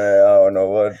 Nej, I don't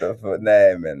know what the fuck.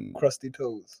 Nej, men... Crusty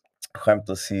toes. Skämt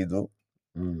åsido.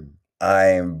 I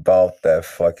ain't about that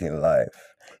fucking life.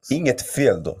 Inget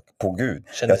fel dock, på Gud.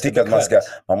 Jag tycker att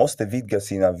man måste vidga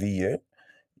sina vyer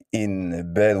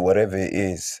in bed, whatever it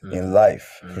is in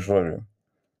life. Förstår du?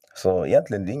 Så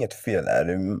egentligen det är inget fel. Är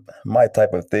det my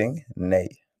type of thing? Nej,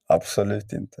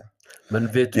 absolut inte. Men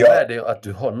vet du är det att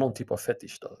du har någon typ av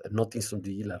fetish då? Någonting som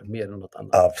du gillar mer än något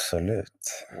annat?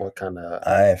 Absolut. What kind of... I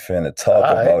ain't finna talk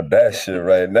about that shit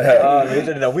right now. Vi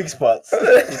hittar dina weak spots.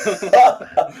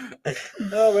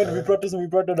 Men vi pratar som vi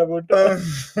pratar där borta.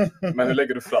 Men hur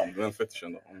lägger du fram den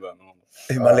fetishen då?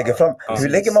 Hur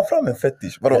lägger man fram en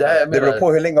fetish? Vadå? Det beror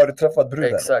på hur länge har du träffat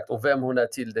bruden. Exakt, och vem hon är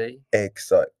till dig.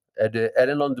 Exakt. Är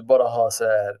det någon du bara har så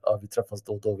här, vi träffas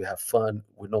då, vi have fun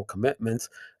with no commitments,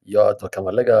 då kan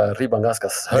man lägga ribban ganska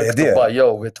högt och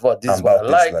bara, vet du vad, this is what I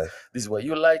like, this is what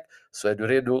you like, så är du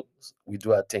redo, we do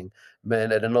our thing.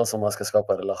 Men är det någon som man ska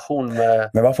skapa relation med?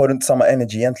 Men varför har du inte samma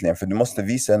energy egentligen? För du måste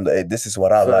visa ändå, this is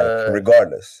what I like,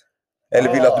 regardless.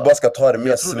 Eller vill att du bara ska ta det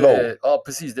mer slow? Ja,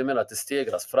 precis. Det menar att det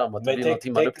stegras fram. Att det blir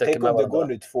någonting man upptäcker med varandra. Tänk om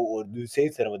det går nu 2 år. Du säger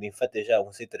till henne vad din fetish är.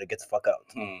 Hon sitter där, get the fuck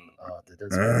out. Det är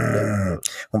den som är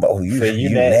hon bara,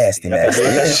 you nasty.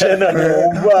 Jag känner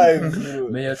nu,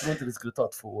 men jag tror inte det skulle ta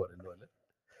 2 år ändå, eller?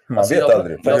 Man vet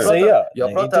aldrig.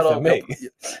 Jag pratar om mig.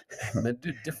 Men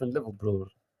du, different level, bror.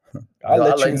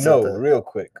 I'll let you know real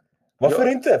quick. Varför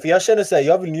inte? För jag känner såhär,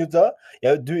 jag vill njuta.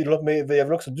 Jag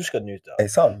vill också att du ska njuta. Ey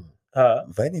Sam, Ha?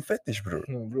 vad är din fetish bror?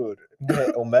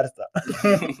 Bror, och Märta.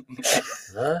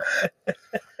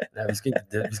 Nej, vi ska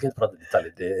inte prata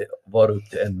detaljer. Det är bara upp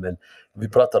till en. Men vi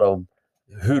pratar om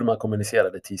hur man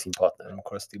kommunicerar det till sin partner.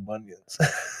 Crusty bunions.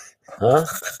 Ha?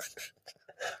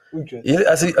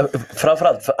 Alltså,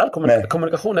 framförallt, för all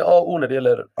kommunikation är A och O när det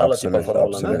gäller alla typer av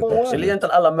förhållanden. Eller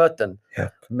egentligen alla möten.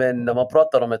 Yep. Men när man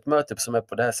pratar om ett möte som är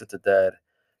på det här sättet där...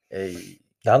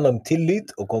 Det handlar om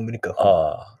tillit och kommunikation.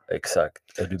 Ja, exakt.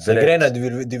 Är du Så grejen är att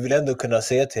du vill ändå kunna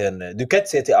säga till henne. Du kan inte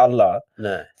säga till alla.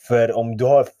 Nej. För om du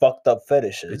har fucked up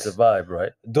fetishes. It's a vibe,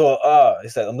 right? Då,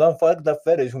 om du har en fucked up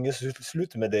fetish, hon gör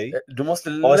slut med dig. Du måste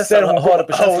nästan ha det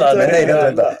på känslan. Men nej,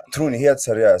 vänta. Tror ni helt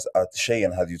seriöst att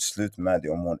tjejen hade gjort slut med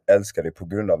dig om hon älskar dig på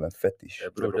grund av en fetish?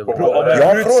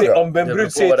 Om en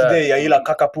brud säger till dig, jag gillar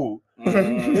kakapo.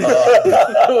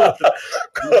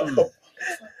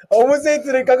 Om hon säger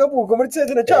till dig kakapo, kommer du inte säga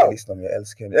till henne ciao? Lyssna, jag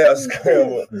älskar henne. Jag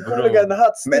skojar.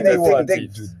 Men nej,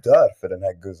 du dör för den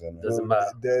här guzzen.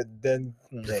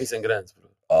 Det finns en gräns, bro.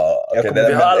 Okej, det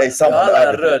är samma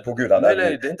över på gud.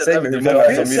 Säg mig hur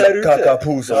många som gillar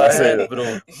kakapo som jag säger.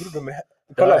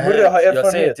 Kolla, Murre har erfarenhet.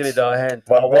 Jag säger till dig, det har hänt.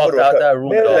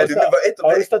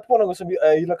 Har du stött på någon som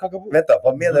gillar kakapo? Vänta,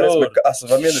 vad menar du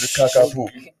kakapo?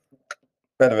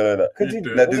 Vänta.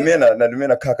 När du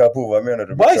menar kakapo, vad menar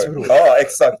du? Bajs, bror. Ja,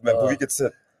 exakt, men på vilket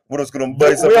sätt? Vadå, ska de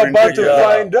bajsa på din dricka? We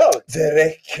are about to find out. Det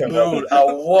räcker. Bror, I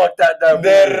walked out that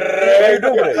Det räcker.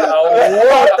 I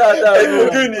walked out that room.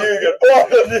 Gud ljuger.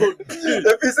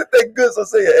 Det finns inte en gud som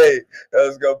säger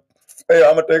I'm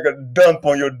gonna take a dump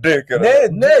on your dick.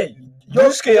 Nej!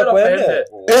 Du ska göra på henne.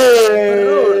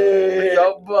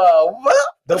 Jag bara, va?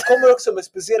 De kommer också med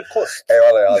speciell kost. Jag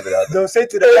aldrig hade. De säger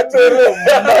till dig att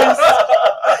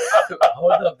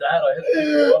Hold up, det här har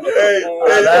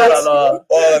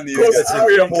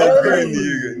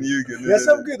Jag är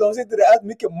som gud, de säger till dig att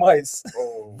mycket majs.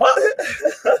 Va?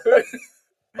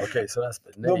 Okej, så that's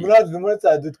bad. De har inte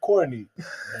såhär, du är corny.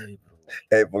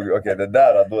 Okej, det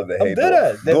där då är det hej då.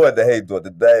 Då är det hej då, det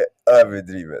där är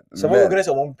överdrivet. Så vad var grejen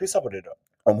om hon pissar på dig då?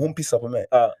 Om hon pissar på mig?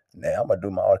 Nej, I'm gonna do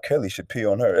my R. Kelly should pee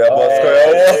on her. Jag bara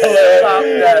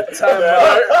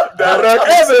Det är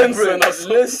rökessensen alltså.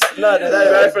 Lyssna, det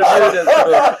där är förbjudet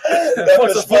bro.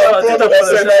 Folk som får titta på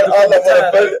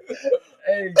det.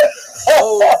 Hey,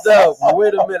 hold up,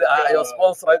 wait a minute. Jag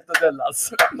sponsrar inte den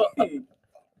alltså.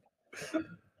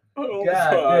 God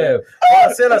damn.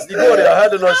 Bara senast igår jag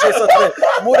hörde någon tjej sa till mig,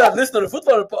 Morad, lyssnar du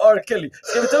fortfarande på R. Kelly?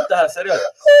 Ska vi ta upp det här seriöst?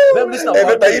 Vem lyssnar på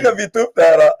R. Kelly? Innan vi tog upp det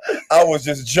här, I was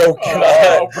just joking.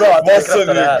 Bra, that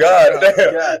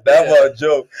was a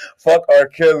joke. Fuck R.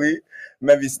 Kelly.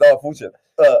 Men vi snart fortsätter.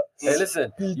 Hey,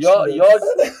 listen.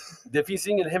 Det finns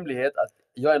ingen hemlighet att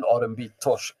jag är en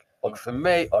R&B-torsk. Och för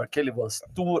mig, R. Kelly var en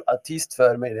stor artist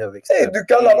för mig när jag växte upp. Du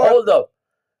kallar honom. Hold up.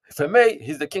 För mig,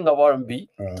 he's the king of R&B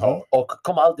och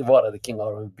kommer alltid vara the king of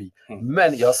R&B.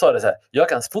 Men jag sa det så här, jag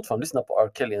kan fortfarande lyssna på R.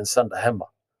 Kelly en söndag hemma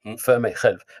för mig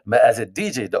själv. Men as a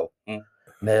DJ då,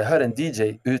 när jag hör en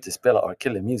DJ ute spela R.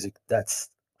 Kelly music, that's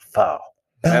foul.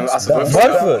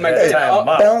 Varför? Men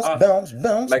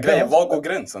grejen, var går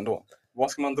gränsen då?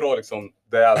 Vad ska man dra liksom?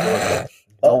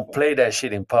 Don't play that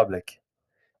shit in public.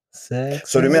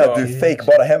 Så du menar att du är fake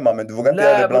bara hemma men du vågar inte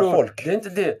göra det bland folk? Det är inte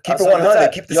det. Keep it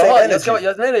 100, keep the same energy.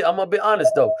 Nej, I'm gonna be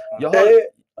honest though.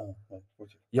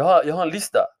 Jag har en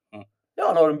lista. Jag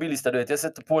har en R&B-lista, du vet. Jag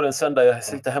sätter på den söndag, jag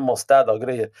sitter hemma och städar och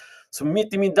grejer. Så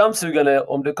mitt i min dammsugare,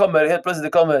 om det kommer, helt plötsligt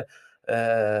det kommer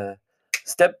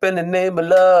Step in the name of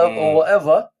love och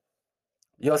whatever.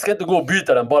 Jag ska inte gå och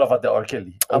byta den bara för att det är R.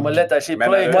 Kelly. I'm gonna let that shit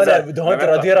play. Du har inte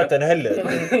raderat den heller.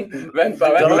 Vänta.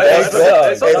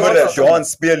 Du har en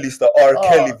spellista, R.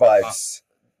 Kelly vibes.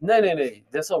 Nej.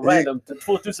 Det är så random.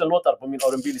 2000 låtar på min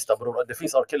R&B-lista, bror. Det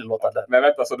finns R. Kelly-låtar där. Men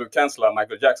vänta, så du cancelar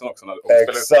Michael Jackson också? När du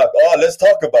exakt. Let's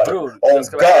talk about it. Bror, oh God.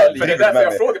 För det är därför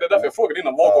jag frågade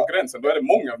innan, var går gränsen? Då är det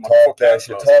många man får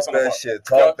cancella.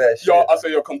 Talk that shit. Ja, alltså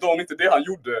jag kondom inte det han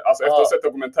gjorde. Alltså efter att ha sett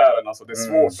dokumentären, alltså det är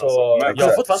svårt.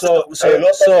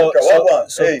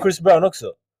 Så Chris Brown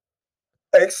också?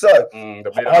 Exakt.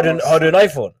 Har du en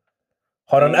iPhone?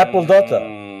 Har du en Apple-data?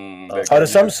 Har du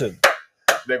Samsung?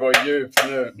 Det går djupt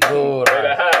nu. Bror, det är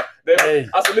det här.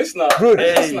 Alltså lyssna. Bror,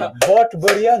 vart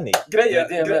börjar ni?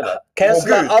 Grejen,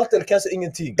 cancella allt eller cancella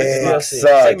ingenting.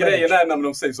 Exakt. Grejen är när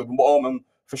de säger så, men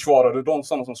försvarar du de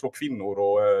sådana som slår kvinnor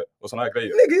och såna här grejer?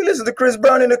 Nigga, you listen to Chris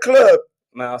Brown in the club.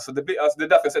 Men alltså det är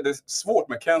därför jag säger det är svårt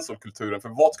med cancel-kulturen. För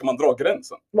vart ska man dra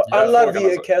gränsen? Alla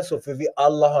vi är cancel för vi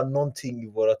alla har någonting i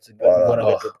våra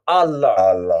Alla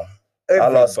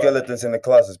har skeletons in the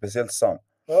closet, speciellt Sam.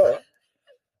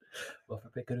 Varför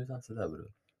pekar du ut han sådär, bror?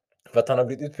 För att han har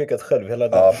blivit utpekad själv hela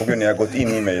dagen. Ja, på grund av jag har gått in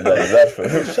i mig där. Därför.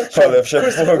 Jag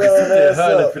försöker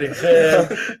Hörde för dig själv.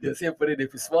 Jag ser på dig, det är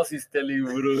försvarsinställning,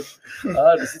 bror.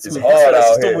 Du sitter som en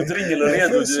står mot ringen och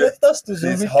redo. Hur svettas du så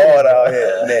Det är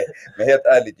mycket? Nej, men helt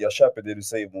ärligt, jag köper det du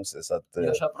säger, Moses. Att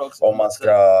Jag köper också. om man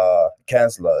ska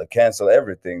cancel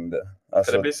everything.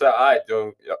 För det blir så här,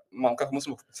 man kanske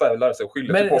måste lära sig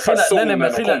skilja på personen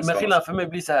men skillnaden för mig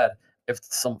blir så här.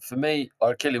 Eftersom för mig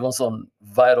R. Kelly var en sån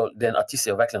viral, den artist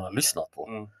jag verkligen har lyssnat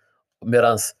på.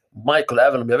 Medans Michael,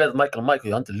 även om jag vet att Michael,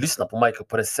 jag har inte lyssnat på Michael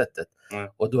på det sättet.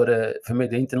 Och då är det, för mig,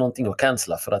 det är inte någonting att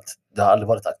cancella, för att det har aldrig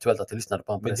varit aktuellt att jag lyssnade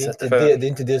på honom på det sättet. Det är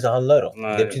inte det som handlar om.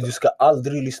 Det betyder du ska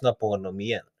aldrig lyssna på honom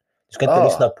igen. Du ska inte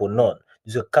lyssna på någon.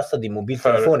 Du ska kasta din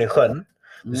mobiltelefon i sjön.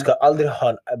 Du ska aldrig ha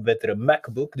en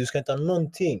Macbook. Du ska inte ha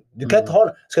någonting. Du kan inte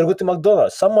ha. Ska du gå till McDonald's?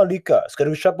 Samma lika. Ska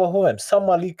du köpa H&M?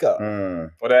 Samma lika.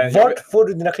 Vart får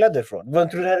du dina kläder ifrån?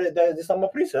 Vad tror du det är samma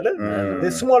pris, eller? Det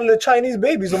är small Chinese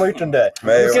babies som har gjort den där.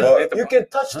 You can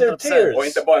touch their tears. Och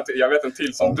inte bara, jag vet en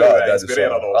till som du är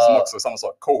inspirerad av, som också samma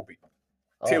sak, Kobe.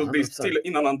 Till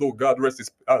innan han dog, God rest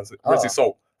his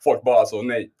soul. Folk bara alltså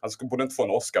nej, han borde inte få en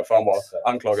Oscar för han var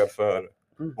anklagad för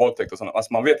våldtäkt och sådana.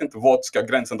 Alltså man vet inte vad ska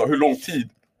gränsen då, hur lång tid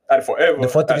är det forever? Du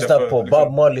får inte lyssna på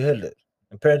Bob Marley heller.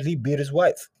 Apparently beat his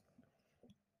wife.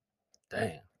 Damn.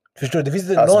 Förstår du? Det finns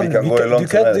inte någon, du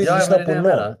kan inte lyssna på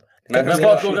någon. Men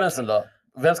vad går gränsen då?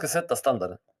 Vem ska sätta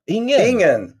standarden?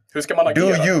 Ingen. Hur ska man agera?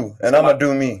 Do you and I'ma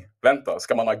do me. Vänta,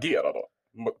 ska man agera då?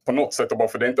 På något sätt, och bara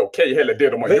för det är inte okej heller det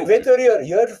de har gjort. Vet du vad du gör?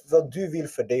 Gör vad du vill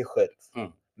för dig själv.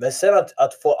 Men sen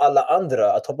att få alla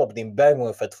andra att hoppa på din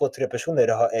bandwagon för att 2-3 personer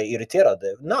är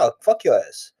irriterade. Fuck your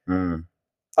ass.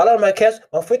 Alla de här cats,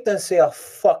 man får inte ens säga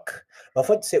fuck. Man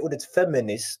får inte säga ordet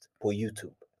feminist på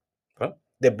YouTube.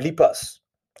 Det blippas.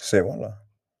 Säg walla.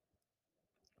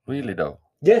 Really though?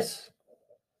 Yes.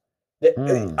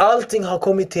 Allting har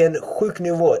kommit till en sjuk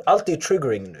nivå. Allt är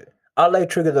triggering nu. Alla är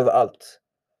triggerade över allt.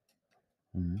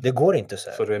 Det går inte så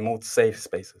här. Så du är emot safe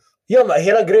spaces? Ja, men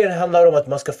hela grejen handlar om att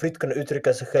man ska fritt kunna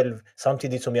uttrycka sig själv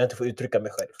samtidigt som jag inte får uttrycka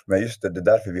mig själv. Men just det är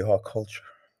därför vi har culture.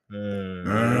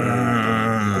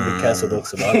 Du blir cancelled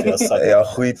också med allt jag har sagt. Jag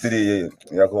skiter i,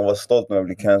 jag kommer vara stolt när jag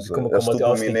blir cancelled. Jag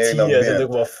står på mina egna ben.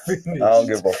 I don't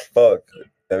give a fuck.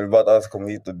 Jag vill bara att alla ska komma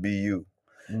hit och be you.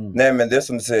 Nej, men det är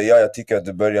som du säger, jag tycker att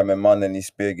det börjar med mannen i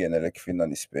spegeln eller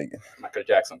kvinnan i spegeln. Michael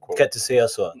Jackson quote. Du kan inte säga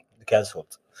så. Du cancelled.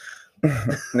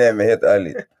 Nej, men helt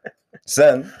ärligt.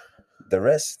 Sen, the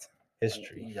rest.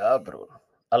 History. Ja, bror.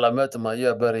 Alla möten man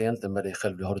gör börjar egentligen med dig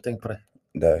själv. Har du tänkt på det?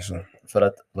 Det är så. För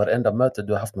att varenda möte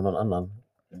du har haft med någon annan,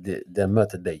 det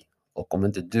möter dig. Och om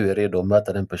inte du är redo att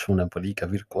möta den personen på lika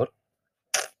villkor,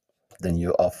 then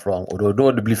you are wrong. Och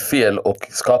då det blir fel och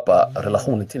skapa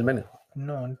relationer till människor.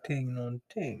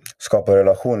 Någonting. Skapa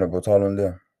relationer, på tal om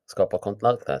det. Skapa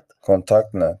kontaktnät.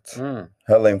 Kontaktnät.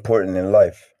 Hella important in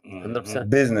life. 100%.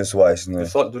 Business-wise nu.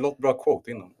 Du låter bra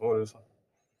quote innan. Vad var det du sa?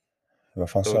 Vad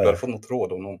fan sa Du jag? hade fått något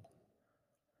råd om någon.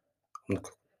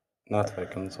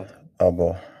 Nätverk eller sånt.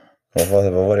 Abba.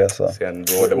 Vad var det jag sa? Sen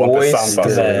då, det var inte sant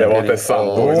alltså. Det var inte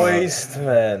sant. Moist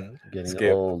man.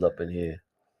 Getting old up in here.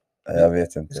 Jag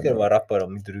vet inte. Nu ska det vara rappare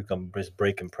om inte du kan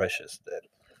break and precious.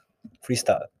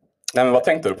 Freestyle. Nej, men vad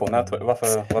tänkte du på nätverk?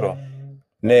 Varför, vadå?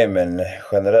 Nej, men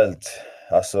generellt.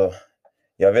 Alltså,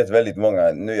 jag vet väldigt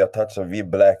många. Nu jag touchar, vi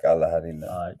black alla här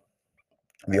inne.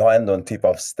 Vi har ändå en typ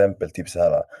av stämpel, typ så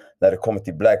här. När det kommer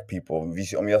till black people.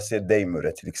 Om jag ser dig,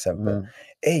 Murre, till exempel.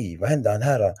 Ey, vad händer han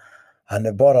här? Han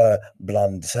är bara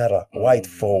bland så här white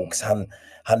folks.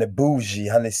 Han är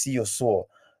bougie, han är si och så.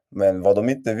 Men vad de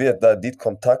inte vet är att ditt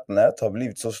kontaktnät har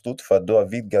blivit så stort för att du har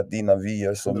vidgat dina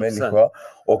vyer som 100%. Människa.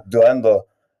 Och du har ändå,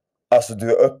 alltså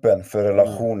du är öppen för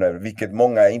relationer, vilket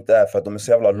många inte är för att de är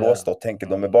så jävla låsta och tänker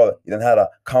de är bara i den här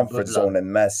comfort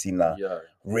zonen med sina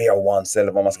real ones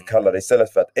eller vad man ska kalla det.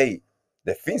 Istället för att,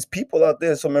 det finns people out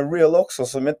there som är real också,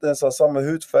 som inte ens har samma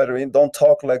hudfärg, don't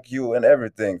talk like you and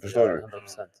everything, förstår du? 100%.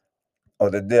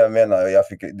 Och det är det jag menar,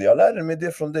 jag lärde mig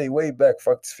det från dig way back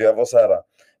faktiskt, för jag var så här,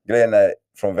 grejen är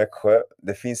från Växjö,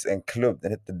 det finns en klubb,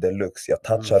 den heter Deluxe, jag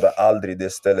touchade aldrig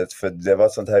det stället för det var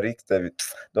sånt här riktigt,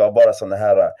 det var bara såna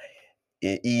här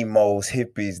emos,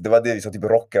 hippies, det var det vi sa, typ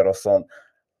rockar och sånt.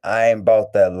 I ain't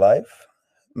about that life.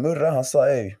 Murra, han sa,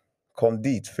 kom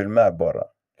dit, följ med bara.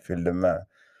 Fyllde med.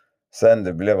 Sen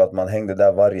det blev att man hängde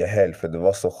där varje helg för det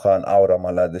var så skön aura,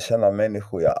 man lärde känna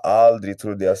människor. Jag aldrig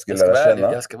trodde jag skulle lära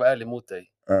känna. Jag ska vara ärlig mot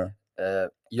dig.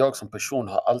 Jag som person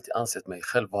har alltid ansett mig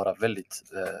själv vara väldigt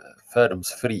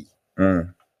fördomsfri.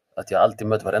 Att jag alltid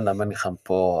mött varenda människan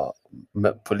på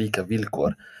lika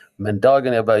villkor. Men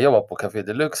dagen jag började jobba på Café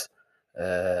Deluxe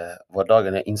var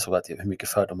dagen jag insåg att hur mycket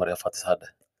fördomar jag faktiskt hade.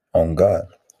 On God.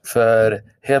 För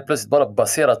helt plötsligt bara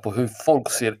baserat på hur folk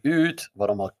ser ut,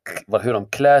 hur de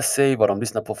klär sig, vad de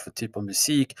lyssnar på för typ av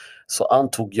musik, så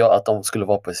antog jag att de skulle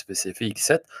vara på ett specifikt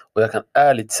sätt. Och jag kan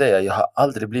ärligt säga, jag har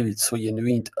aldrig blivit så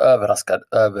genuint överraskad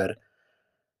över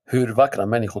hur vackra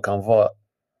människor kan vara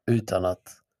utan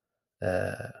att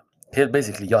helt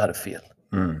basically jag hade fel.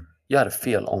 Jag hade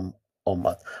fel om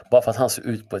att bara för att han ser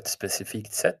ut på ett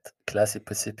specifikt sätt, klär sig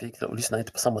specifikt och lyssnar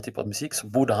inte på samma typ av musik, så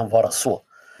borde han vara så.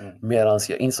 Medan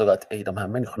jag insåg att de här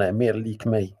människorna är mer lik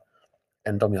mig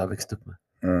än de jag har växt upp med.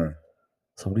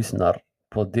 Som lyssnar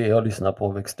på det jag lyssnar på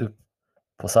och växt upp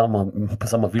på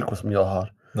samma villkor som jag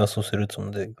har. Den som ser ut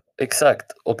som dig.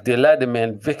 Exakt. Och det lärde mig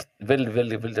en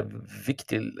väldigt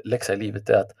viktig läxa i livet,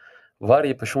 är att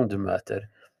varje person du möter,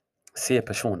 se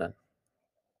personen.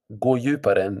 Gå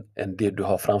djupare än det du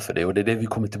har framför dig. Och det är det vi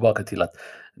kommer tillbaka till, att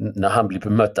när han blir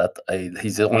bemött att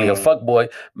he's only a fuckboy.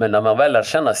 Men när man väl lär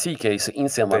känna CK så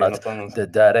inser man att det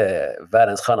där är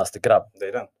världens skönaste grabb. Det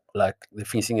är den. Det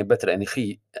finns ingen bättre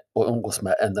energi att umgås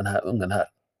med än den här ungen här.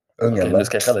 Ungen, nu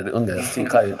ska jag kalla det ungen.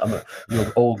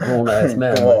 You're old grown ass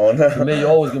man. For me, you're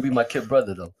always gonna be my kid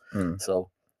brother though. So.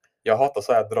 Jag hatar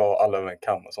så här dra alla över en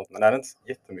kam och sånt. Men är det inte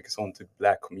jättemycket sån typ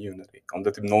black community? Om det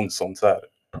är typ någon som så här...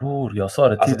 Bror, jag sa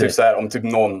det till alltså dig. Typ så här, om typ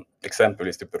någon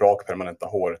exempelvis typ rak permanenta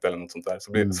håret eller något sånt där,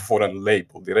 så får den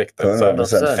label direkt. Eller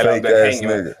så här, eller den hänger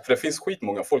med. För det finns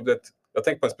skitmånga folk. Jag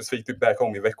tänker på en specifik typ back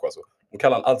home i Växjö. Alltså. De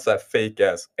kallar han allt så här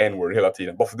fake ass n-word hela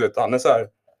tiden. Bara för du vet, han är så här...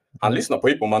 Han lyssnar på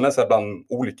hiphop, han är så här bland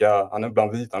olika, han är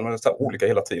bland vita, han är så här olika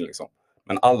hela tiden liksom.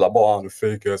 Men alla bara, han är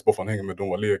fake ass, bara för han hänger med dem,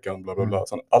 var leken, bla bla bla.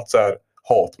 Så allt så här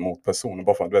hat mot personen,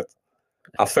 bara för att du vet.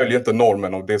 Han följer inte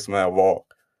normen av det som är att vara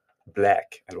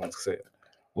black, eller vad man ska säga.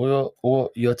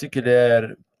 Och jag tycker det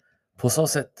är på så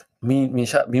sätt,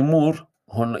 min mor,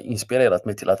 hon har inspirerat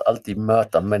mig till att alltid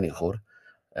möta människor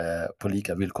på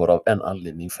lika villkor av en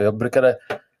anledning. För jag brukade,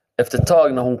 efter ett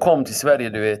tag när hon kom till Sverige,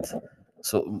 du vet,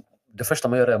 så det första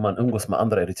man gör är att man umgås med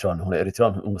andra eritreaner. Hon är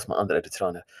eritrean, hon umgås med andra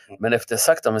eritreaner. Men efter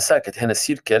sakta men säkert, hennes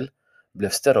cirkel blev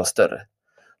större och större.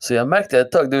 Så jag märkte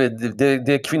ett tag, du vet,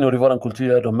 det är kvinnor i våran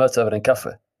kultur, de möts över en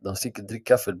kaffe. De dricker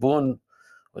kaffe,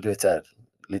 och du vet så här,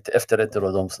 lite efterrätter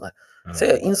och de sådär. Så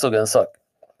jag insåg en sak.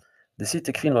 Det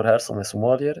sitter kvinnor här som är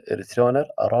somalier, eritreaner,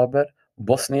 araber,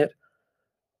 bosnier,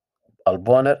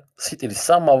 albaner. Sitter i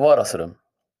samma vardagsrum.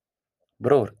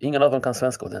 Bror, ingen av dem kan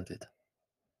svenska ordentligt.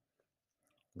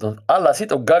 Alla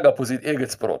sitter och gaggar på sitt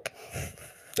eget språk.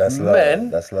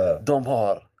 Men de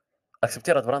har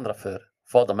accepterat varandra för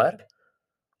vad de är.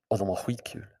 Och de har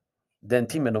skitkul. Den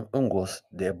timmen de umgås,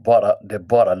 det är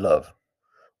bara love.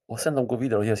 Och sen de går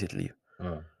vidare och gör sitt liv.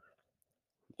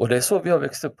 Och det är så vi har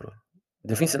växt upp, bro.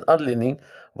 Det finns en anledning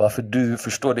varför du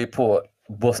förstår dig på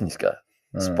bosniska,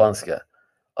 spanska,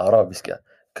 arabiska.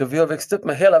 För vi har växt upp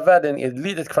med hela världen i ett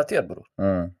litet kvarter, bro.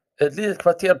 Ett litet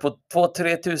kvarter på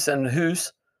 2-3 tusen hus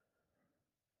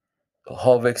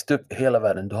har växt upp hela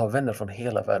världen. Du har vänner från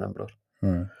hela världen, bror.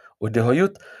 Och det har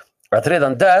gjort att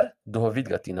redan där du har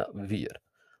vidgat dina vyer.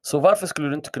 Så varför skulle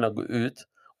du inte kunna gå ut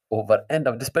och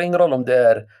varenda... Det spelar ingen roll om det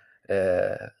är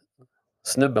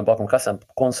snubben bakom kassan på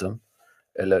Konsum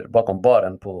eller bakom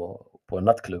baren på en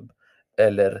nattklubb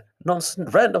eller någon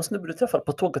random snubbe du träffar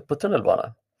på tåget på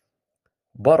tunnelbanan.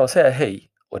 Bara säga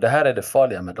hej. Och det här är det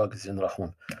farliga med dagens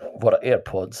generation. Våra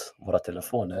airpods, våra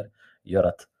telefoner gör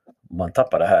att man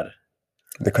tappar det här.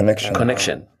 The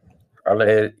connection.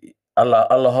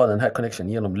 Alla har den här connection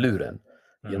genom luren,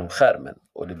 genom skärmen,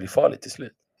 och det blir farligt till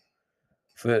slut.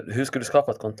 För hur ska du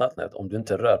skapa ett kontaktnät om du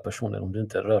inte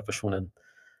rör personen,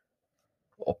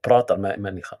 och pratar med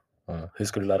människan? Hur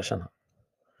ska du lära känna?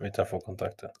 Utan få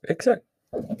kontakter. Exakt.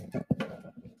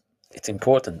 It's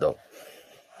important though.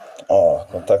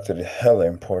 Kontakter är hella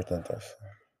important alltså.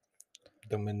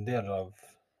 De är en del av...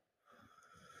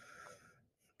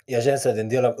 Jag känner att det är en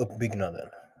del av uppbyggnaden.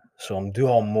 Så om du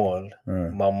har mål,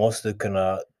 man måste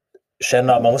kunna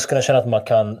känna att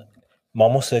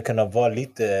man måste kunna vara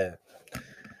lite,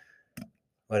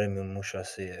 vad är det min morsa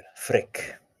säger? Fräck.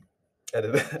 Är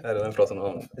det den frasen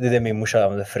om? Det är det min morsa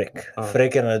använder, fräck.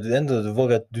 Fräck är när du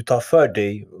vågar, du tar för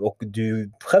dig och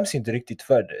du skäms inte riktigt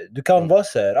för det. Du kan vara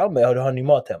så här, men har ni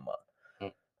mat hemma?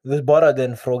 Det är bara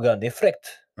den frågan, det är fräckt.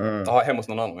 Ja, hemma hos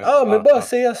någon annan. Men bara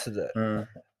säga sådär.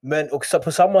 Men också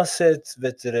på samma sätt,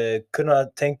 kunna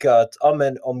tänka att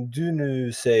om du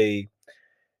nu säg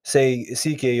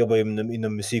CK jobbar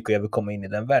inom musik och jag vill komma in i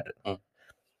den världen.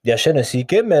 Jag känner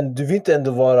CK, men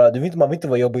man vill inte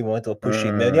vara jobbig, man vill inte vara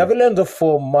pushy, men jag vill ändå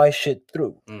få my shit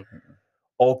through.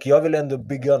 Och jag vill ändå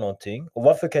bygga någonting. Och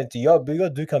varför kan inte jag bygga?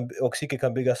 Du kan, och CK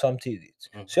kan bygga samtidigt.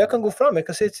 Så jag kan gå fram, jag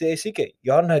kan säga till CK,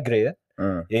 jag har den här grejen.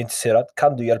 Jag är intresserad,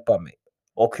 kan du hjälpa mig?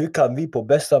 Och hur kan vi på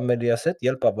bästa möjliga sätt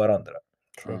hjälpa varandra?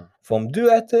 För om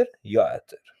du äter, jag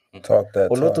äter.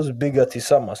 Och låt oss bygga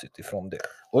tillsammans utifrån det.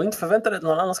 Och inte förvänta dig att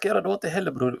någon annan ska göra det åt dig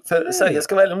heller, bror. För jag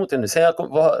ska vara emot dig nu.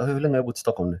 Hur länge har jag bott i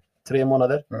Stockholm nu? 3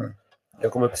 månader.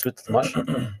 Jag kom upp i slutet av mars.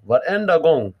 Varenda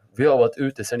gång vi har varit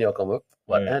ute sen jag kom upp,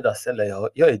 varenda ställe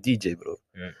jag är DJ, bror.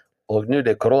 Och nu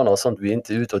det är corona och sånt, vi är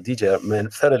inte ute och DJar.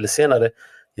 Men förr eller senare,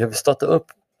 jag vill starta upp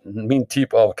min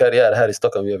typ av karriär här i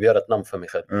Stockholm. Jag vill göra ett namn för mig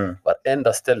själv.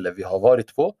 Varenda ställe vi har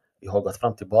varit på, jag har gått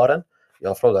fram till baren. Jag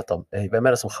har frågat dem, vem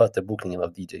är det som sköter bokningen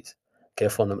av DJs? Kan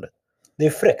jag få numret? Det är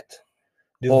fräckt.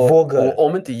 Du vågar. Och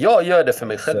om inte jag gör det för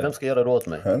mig själv, vem ska göra det åt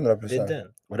mig? 100%. Det är den.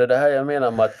 Och det är det här jag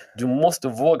menar med att du måste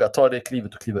våga ta det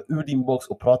klivet och kliva ur din box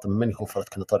och prata med människor för att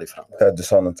kunna ta dig fram. Du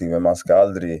sa någonting, men man ska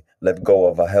aldrig let go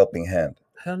of a helping hand.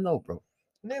 Hell no, bro.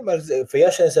 Nej, men för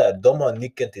jag känner så här, de har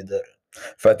nyckeln till dörren.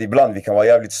 För att ibland vi kan vara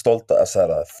jävligt stolta, så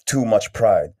här, too much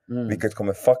pride. Vilket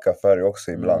kommer fucka för dig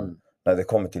också ibland. När det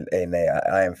kommer till, nej,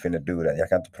 I am finna do that. Jag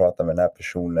kan inte prata med den här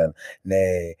personen.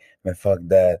 Nej, men fuck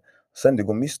that. Sen det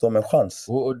går miste om en chans.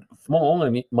 Och många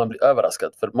gånger man blir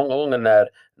överraskad. För många gånger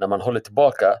när man håller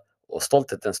tillbaka och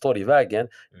stoltheten står i vägen,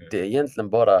 det är egentligen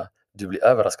bara du blir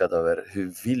överraskad över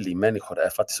hur villig människor är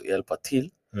faktiskt att hjälpa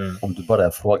till om du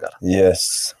bara frågar.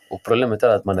 Yes. Och problemet är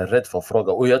att man är rädd för att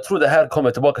fråga. Och jag tror det här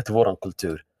kommer tillbaka till våran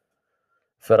kultur.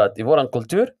 För att i våran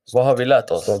kultur, vad har vi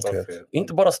lärt oss? Stolthet.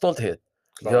 Inte bara stolthet.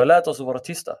 Vi har lärt oss att vara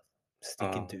tysta.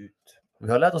 Stick inte ut.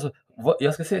 Vi har lärt oss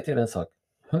jag ska säga till er en sak.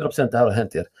 100% det här har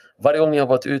hänt er. Varje gång ni har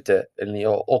varit ute eller ni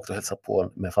har åkt och hälsat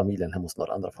på med familjen hemma hos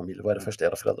några andra familjer, vad är det första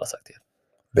era föräldrar har sagt till er?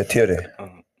 Bete dig.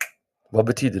 Vad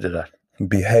betyder det där?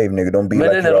 Behave, nigga. Don't be Men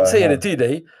like när de säger här. det till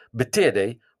dig, bete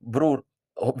dig, bror,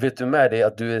 vet du med dig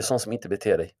att du är sån som inte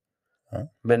beter dig?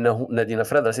 Men när dina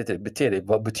föräldrar säger till dig, bete dig,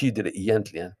 vad betyder det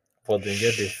egentligen? Podden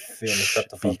gör det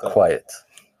fel. Be quiet.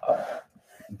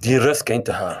 Din röst ska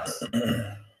inte höras.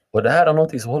 Och det här är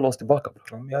någonting som håller oss tillbaka.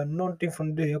 Jag har någonting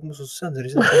från det, jag måste sönder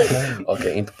det.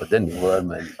 Okej, inte på den nivån,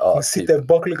 men Jag sitter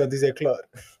baklugad tills jag är klar.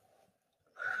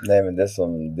 Nej, men det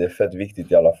är fett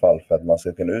viktigt i alla fall för att man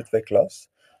ska kunna utvecklas.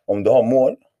 Om du har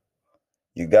mål,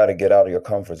 you gotta get out of your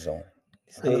comfort zone.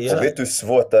 Så vet du hur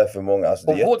svårt det är för många?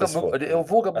 Alltså, det är jättesvårt. Och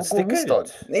våga begå misstag.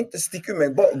 Nej, inte sticka ut,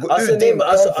 men bara gå Alltså, ur din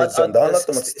comfort zone. Det handlar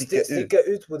inte om att sticka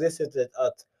ut på det sättet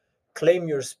att claim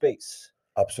your space.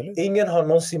 Absolut. Ingen har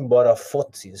någonsin bara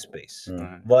fått sin space.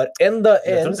 Varenda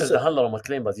en... Jag tror inte det handlar om att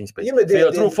claima sin space. Ja, men för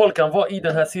jag tror folk kan vara i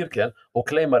den här cirkeln och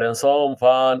claima den som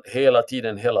fan hela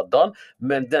tiden, hela dagen.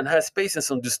 Men den här spacen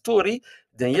som du står i,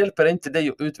 den hjälper inte dig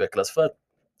att utvecklas. För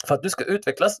att du ska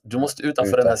utvecklas, du måste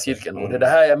utanför den här cirkeln. Och det är det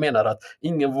här jag menar, att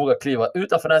ingen vågar kliva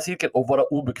utanför den här cirkeln och vara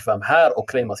obekväm här och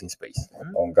claima sin space.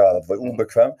 Oh God, att vara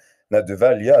obekväm. När du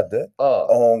väl gör det,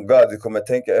 oh God, du kommer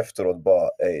tänka efteråt bara,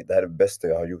 det här är det bästa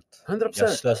jag har gjort. 100%. Jag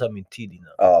slösar min tid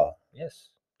innan. Yes.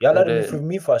 Jag lärde mig från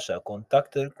min farsa.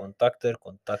 Kontakter.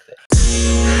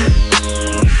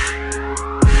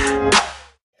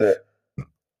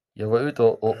 Jag var ute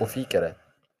och fikade.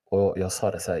 Och jag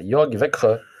sa det så här, jag i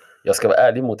Växjö, jag ska vara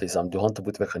ärlig mot dig Sam, du har inte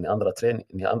bott i Växjö,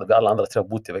 alla andra tre har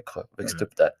bott i Växjö, växt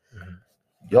upp där.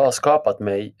 Jag har skapat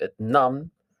mig ett namn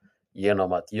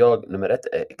genom att jag, nummer 1,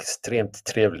 är extremt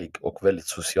trevlig och väldigt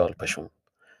social person.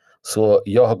 Så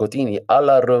jag har gått in i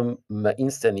alla rum med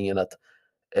inställningen att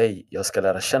jag ska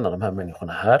lära känna de här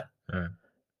människorna här.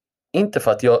 Inte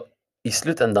för att jag i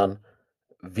slutändan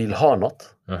vill ha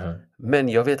något, men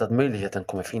jag vet att möjligheten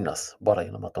kommer finnas bara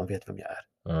genom att de vet vem jag är.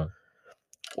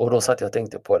 Och då satt jag och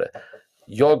tänkte på det.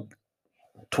 Jag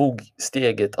tog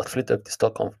steget att flytta upp till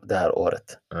Stockholm det här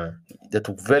året. Det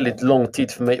tog väldigt lång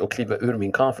tid för mig att kliva ur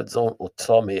min comfort zone och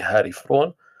ta mig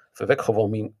härifrån. För Växjö var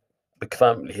min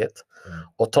bekvämlighet.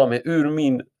 Och ta mig ur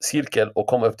min cirkel och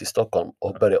komma upp till Stockholm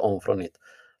och börja om från nytt.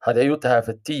 Hade jag gjort det här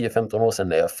för 10-15 år sedan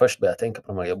när jag först började tänka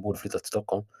på att jag borde flytta till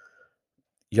Stockholm.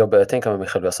 Jag började tänka med mig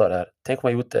själv, jag sa det här. Tänk om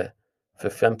jag gjort det för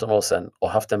 15 år sedan och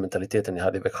haft den mentaliteten jag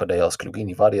hade i Växjö där jag skulle gå in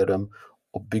i varje rum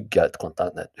och bygga ett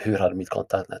kontaktnät. Hur hade mitt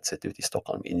kontaktnät sett ut i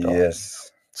Stockholm idag?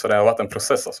 Yes. Så det har varit en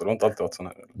process alltså? Det har inte alltid varit sån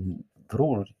här?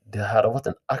 Bror, det här har varit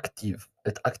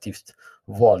ett aktivt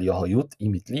val jag har gjort i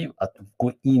mitt liv. Att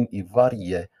gå in i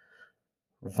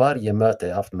varje möte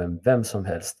jag haft med vem som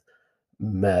helst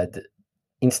med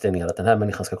inställningen att den här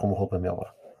människan ska komma ihåg vem jag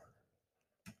var.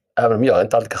 Även om jag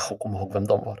inte alltid kan komma ihåg vem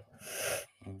de var.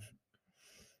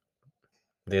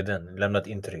 Det är den, lämnat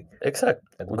intryck. Exakt.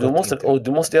 Och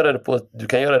du måste göra det du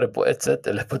kan göra det på ett sätt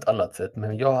eller på ett annat sätt.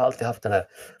 Men jag har alltid haft den här,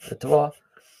 vet du vad?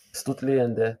 Stort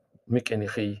leende, mycket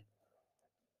energi.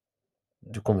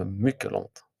 Du kommer mycket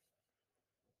långt.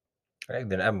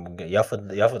 Jag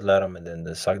har fått lära mig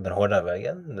den hårda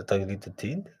vägen. Det tar lite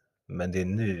tid. Men det är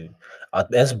nu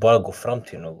att ens bara gå fram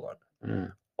till någon.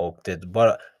 Och det är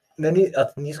bara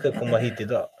att ni ska komma hit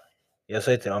idag. Jag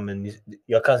säger till men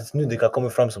jag kan nu det kan komma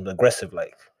fram som aggressive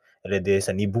like. Eller det är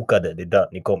så ni bokade, det är där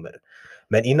ni kommer.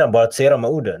 Men innan bara att säga de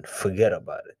här orden, forget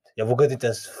about it. Jag vågar inte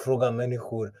ens fråga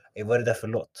människor, vad är det där för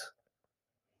låt?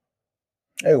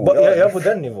 Jag är på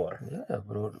den nivån.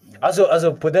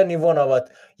 Alltså på den nivån av att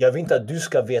jag vill inte att du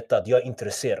ska veta att jag är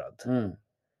intresserad.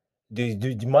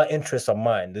 My interest of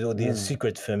mine. Det är en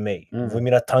secret för mig.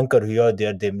 Mina tankar, hur jag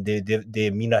gör det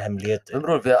är mina hemligheter. Men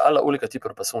bror, vi har alla olika typer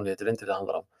av personligheter, det är inte det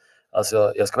handlar om.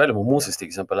 Alltså, jag ska välja med Moses till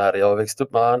exempel här. Jag har växt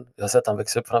upp med han, jag har sett han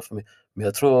växa upp framför mig. Men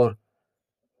jag tror,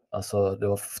 alltså det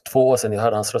var 2 år sedan jag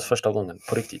hörde hans röst första gången,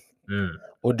 på riktigt.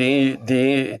 Och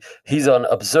he's an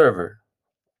observer.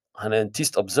 Han är en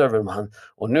tyst observer.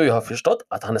 Och nu jag har förstått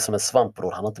att han är som en svamp,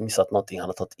 bror. Han har inte missat någonting, han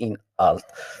har tagit in allt.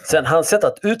 Sen hans sätt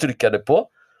att uttrycka det på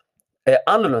är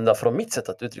annorlunda från mitt sätt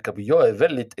att uttrycka på. Jag är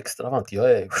väldigt extravant,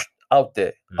 jag är out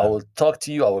there. I will talk to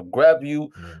you, I will grab you.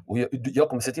 Och jag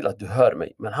kommer se till att du hör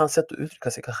mig. Men hans sätt att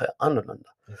uttrycka sig kanske är annorlunda.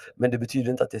 Men det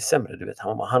betyder inte att det är sämre, du vet.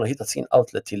 Han har hittat sin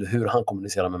outlet till hur han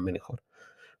kommunicerar med människor.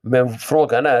 Men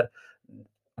frågan är,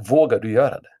 vågar du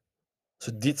göra det?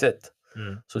 Så ditt sätt.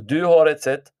 Så du har ett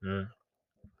sätt.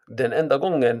 Den enda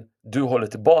gången du håller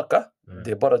tillbaka,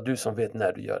 det är bara du som vet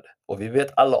när du gör det. Och vi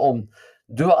vet alla om,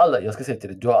 jag ska säga till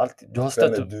dig, du har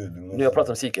stött, nu jag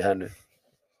pratar om psyke här nu.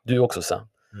 Du är också Sam.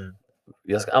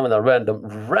 Jag ska använda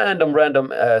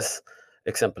random ass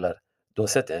exempel här. Du har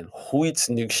sett en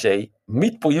skitsnygg tjej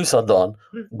mitt på ljusa dagen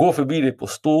gå förbi dig på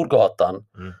Storgatan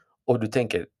och du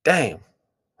tänker, damn,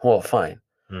 hon var fine.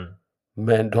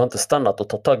 Men du har inte stannat och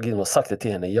tagit tag i henne och sagt det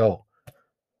till henne, yo.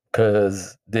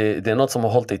 Cause det är något som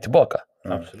har hållit dig tillbaka.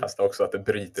 Fast också att det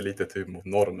bryter lite typ mot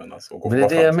normen. Alltså, men det är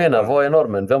det jag menar, vad är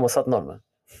normen? Vem har satt normen?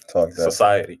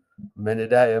 Society. Men det är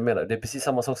det här jag menar. Det är precis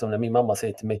samma sak som när min mamma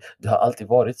säger till mig, det har alltid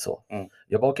varit så.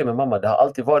 Jag bara, okej, men mamma, det har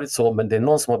alltid varit så, men det är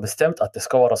någon som har bestämt att det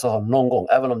ska vara så här någon gång.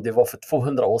 Även om det var för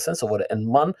 200 år sedan så var det en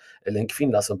man eller en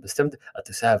kvinna som bestämde att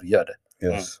det är så här vi gör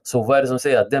det. Så vad är det som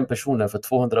säger att den personen för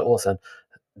 200 år sedan,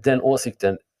 den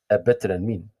åsikten är bättre än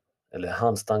min? Eller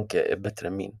hans tanke är bättre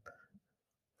än min?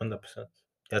 100%.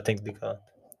 Jag tänkte likadant.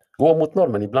 Gå mot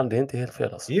normen ibland, det är inte helt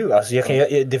fel. Alltså. Jo, alltså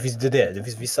det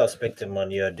finns vissa aspekter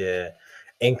man gör det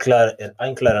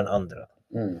enklare än andra.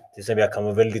 Till exempel jag kan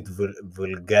vara väldigt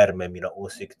vulgär med mina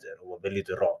åsikter och vara väldigt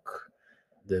rak.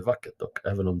 Det är vackert dock,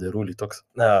 även om det är roligt också.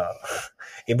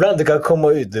 Ibland det kan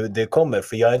komma ut, det kommer,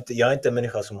 för jag är inte en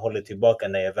människa som håller tillbaka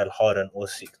när jag väl har en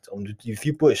åsikt. If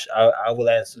you push, I will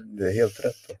answer. Det är helt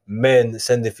rätt. Men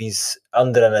sen det finns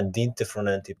andra när det inte från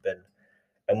en typen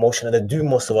emotion, där du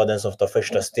måste vara den som tar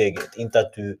första steget, inte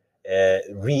att du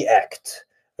react,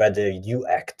 rather you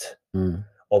act.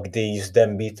 Och det är just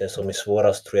den biten som är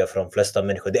svårast tror jag för de flesta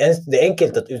människor. Det är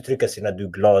enkelt att uttrycka sig när du är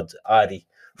glad, arg,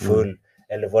 full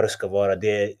eller vad det ska vara.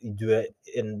 Du är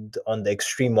on the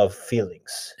extreme of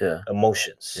feelings,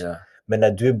 emotions. Men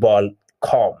när du är bara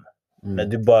calm, när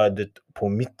du bara är på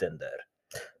mitten där.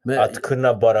 Men att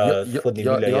kunna bara få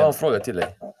din vilja. Jag har en fråga till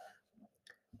dig.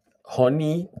 Har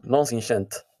ni någonsin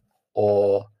känt,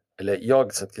 eller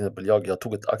jag till exempel, jag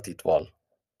tog ett aktivt val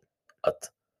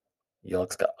att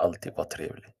jag ska alltid vara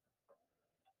trevlig.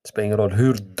 Det spelar ingen roll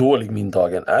hur dålig min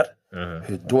dagen är,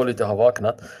 hur dåligt jag har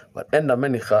vaknat. Varenda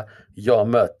människa jag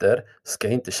möter ska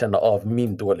inte känna av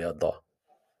min dåliga dag.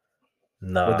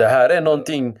 Och det här är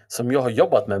någonting som jag har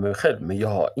jobbat med mig själv, men jag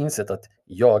har insett att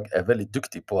jag är väldigt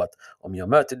duktig på att om jag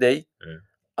möter dig,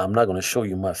 I'm not gonna show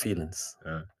you my feelings.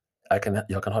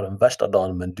 Jag kan ha den värsta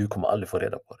dagen, men du kommer aldrig få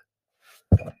reda på det.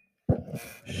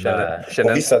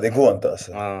 Och vissa, det går inte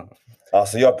alltså.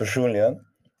 Alltså jag personligen,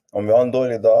 om jag har en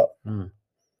dålig dag,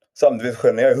 samt vet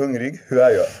själv, när jag är hungrig, hur är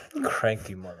jag?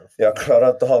 Cranky motherfucker. Jag klarar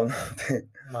inte av någonting.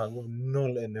 Man går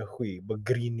noll energi, bara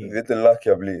grinig. Vet du hur lack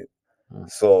jag blir?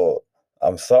 Så,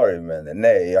 I'm sorry man.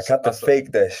 Nej, jag kan inte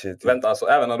fake that shit. Vänta, alltså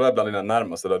även när du är bland dina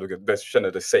närmaste där du bäst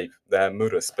känner dig safe, det här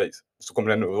murre space, så kommer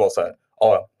det nu vara så här,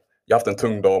 jag har haft en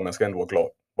tung dag men jag ska ändå vara glad.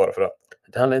 Bara för det.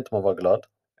 Det handlar inte om att vara glad.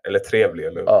 Eller trevlig.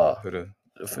 Eller hur det...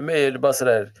 För mig är det bara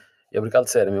sådär, jag brukar alltid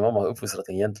säga det, min mamma har uppfostrat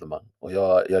en gentleman. Och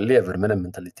jag lever med den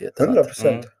mentaliteten.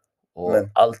 100%. Och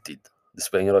alltid. Det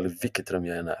spelar ingen roll i vilket rum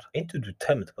jag än är. Är inte du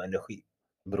tänd på energi?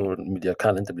 Bror, jag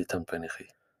kan inte bli tänd på energi.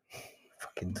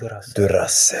 Fucking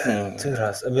duras.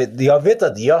 Jag vet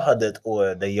att jag hade ett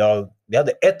år där jag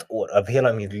hade ett år av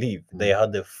hela mitt liv där jag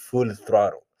hade full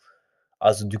throttle.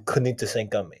 Alltså du kunde inte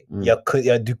sänka mig.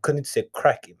 Du kunde inte se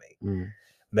crack i mig.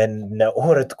 Men när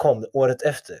året kom, året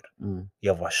efter,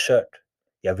 jag var körd.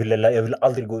 Jag ville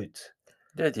aldrig gå ut.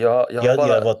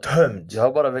 Jag var tömd. Jag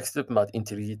har bara växt upp med att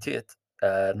integritet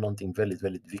är någonting väldigt,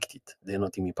 väldigt viktigt. Det är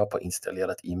någonting min pappa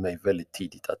installerat i mig väldigt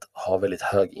tidigt, att ha väldigt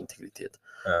hög integritet.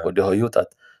 Och det har gjort att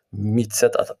mitt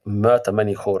sätt att möta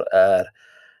människor är...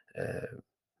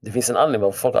 det finns en anledning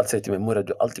varför folk alltid säger till mig, Murad,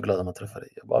 du är alltid glad när man träffar dig.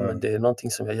 Jag bara, men det är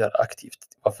någonting som jag gör aktivt.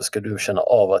 Varför ska du känna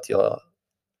av att jag...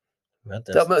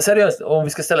 Ja, men seriöst, om vi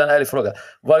ska ställa en ärlig fråga.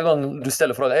 Varje gång du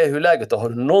ställer frågan, hur är läget då? Har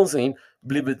du någonsin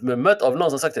blivit mött av någon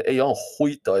som sagt jag har en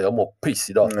skit och jag mår piss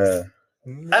idag?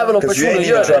 Även om personen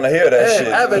gör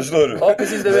det.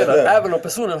 Precis det menar. Även om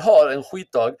personen har en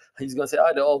skitdag, he's gonna say,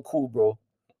 det är all cool bro.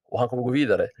 Och han kommer gå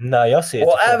vidare. Nej, jag ser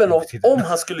och även om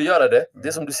han skulle göra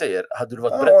det som du säger, hade du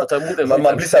varit beredd att ta emot en skit.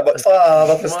 Man blir såhär,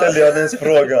 varför ställde jag den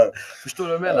frågan? Förstår du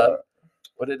vad jag menar?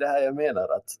 Och det är det här jag menar,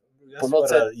 att på något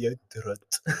sätt... Jag är inte trött.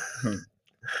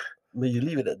 Men you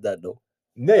leave it at that though.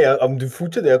 Nej, om du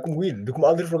fortsätter, jag kommer gå in. Du kommer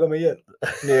aldrig fråga mig igen.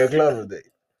 Nej, jag är klar med dig.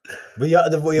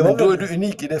 Men då är du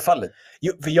unik i det fallet.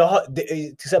 För jag har,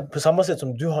 till exempel på samma sätt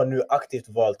som du har nu aktivt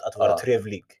valt att vara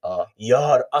trevlig. Jag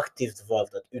har aktivt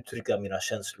valt att uttrycka mina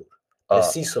känslor.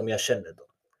 Precis som jag känner då.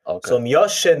 Så om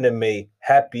jag känner mig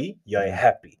happy, jag är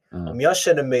happy. Om jag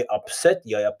känner mig upset,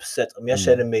 jag är upset. Om jag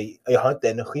känner mig, jag har inte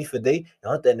energi för dig, jag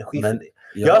har inte energi för dig.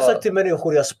 Jag har sagt till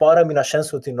människor, jag sparar mina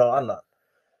känslor till någon annan.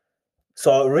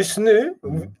 Så just nu,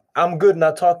 I'm good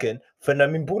not talking. För när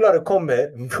min polare kommer,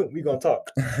 we gonna talk.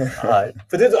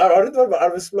 För det har du inte varit på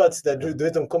arbetsplats där du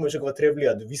vet de kommer och försöker vara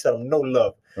trevliga, du visar dem no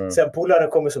love. Sen polare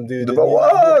kommer som du bara wow,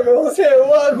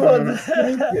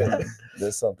 det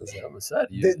är sant.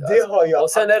 Det har jag.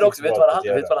 Och sen är det också, vet vad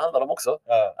det handlar om också?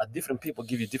 Att different people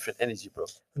give you different energy, bro.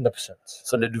 100%.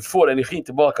 Så när du får energin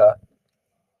tillbaka,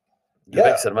 du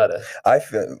växer med det.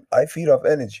 I feed off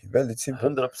energy, väldigt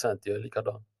simpelt. 100%, jag är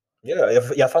likadan.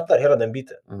 Jag fattar hela den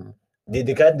biten. Det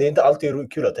är inte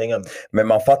alltid kul att hänga med. Men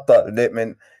man fattar det, men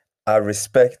I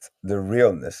respect the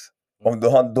realness. Om du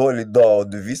har en dålig dag och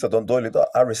du visar att du har en dålig dag,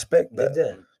 I respect that.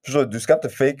 Förstår du ska inte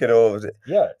fejka det.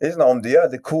 Om du gör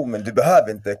det cool, men du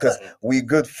behöver inte. Because we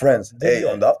good friends. Om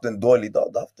du har haft en dålig dag,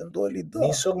 du har haft en dålig dag.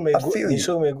 Ni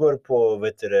såg mig igår på,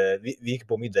 vi gick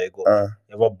på middag igår.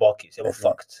 Jag var bakis, jag var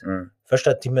fucked.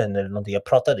 Första timmen eller någonting, jag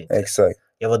pratade inte. Exakt.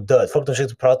 Jag var död. Folk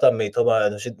försökte prata med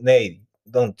mig. Nej,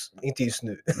 inte just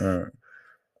nu.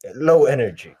 Low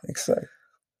energy. Exakt.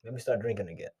 Let me start drinking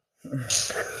again.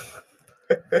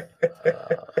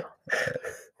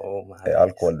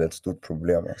 Alkohol är ett stort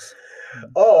problem. Alltså.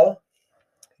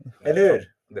 Eller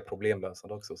hur? Det är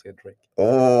problemlösande också, så jag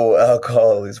dricker.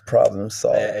 Alcohol is problem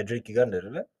solving. Är Drake Gander,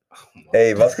 eller?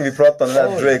 Vad ska vi prata om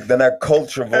den här Drake? Den här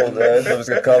culture world, jag vet inte vad vi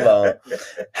ska kalla honom.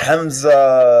 Hamza,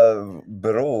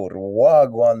 bror,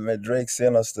 Wagwan med Drakes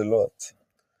senaste låt.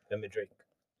 Vem är Drake?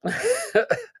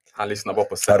 Han lyssnar bara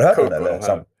på Har du hört den eller?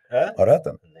 Har du hört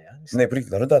den? Nej, på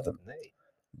riktigt, har du inte hört den? Nej.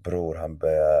 Bror, han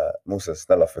börjar... Moses,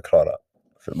 snälla förklara.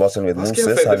 För bara så ni vet,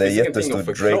 Moses, han är jättestor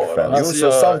Drake-fan. Alltså,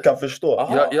 så Sam kan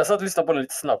förstå. Jag satt och lyssnade på den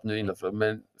lite snabbt nu innan,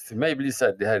 men för mig blir det så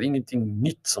här, det här är ingenting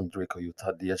nytt som Drake har gjort.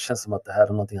 Det känns som att det här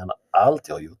är någonting han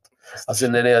alltid har gjort. Alltså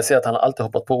när jag säger att han alltid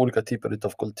hoppat på olika typer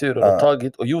av kulturer och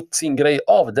tagit och gjort sin grej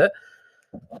av det.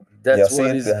 Jag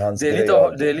ser inte hans grej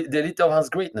det är lite av hans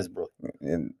greatness, bro.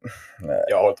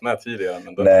 Jag har hållit med tidigare,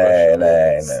 men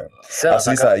nej. Sen,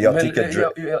 alltså, jag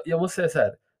tycker jag måste säga så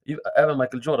här. Även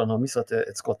Michael Jordan har missat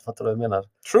ett skott, fattar du vad jag menar?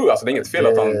 True, alltså det är inget fel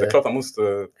att det är klart han måste...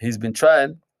 He's been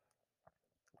trying.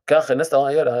 Kanske nästa gång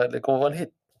han gör det kommer vara en hit.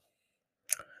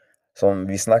 Som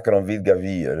vi snackar om vidga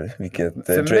vyer, vilket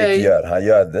Drake gör. Han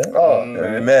gör det.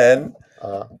 Men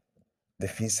det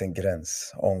finns en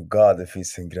gräns. On God, det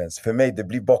finns en gräns. För mig, det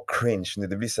blir bara cringe nu.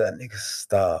 Det blir såhär, nigga,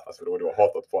 stop. Alltså du har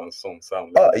hatat på en sån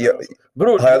sound.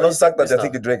 Har jag någonsin sagt att jag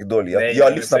tycker Drake är dålig?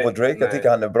 Jag lyssnar på Drake, jag tycker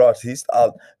han är bra artist,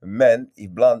 allt. Men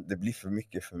ibland, det blir för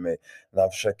mycket för mig. När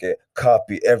han försöker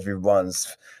copy everyone's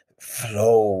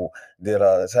flow.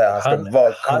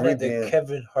 Han är the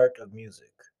Kevin Hart of music.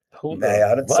 Nej, jag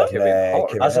hade inte sagt Kevin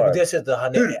Hart. Alltså på det sättet,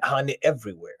 han är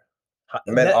everywhere.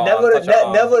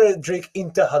 När Drake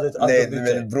inte hade ett Nej,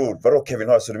 men bror, vadå Kevin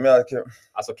Hart? Så du menar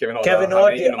alltså Kevin Hart är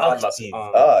aktiv.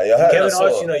 Kevin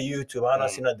har sina YouTube, han har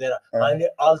sina delar. Han är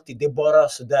alltid, det är bara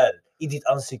sådär i ditt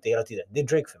ansikte hela tiden. Det är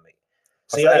Drake för mig.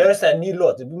 Så jag gör en ny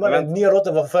låt. Nya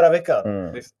låten var förra veckan.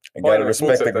 You gotta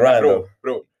respect the grind,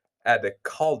 bro. Är det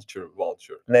culture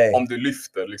vulture? Nej. Om du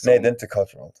lyfter liksom. Nej, det är inte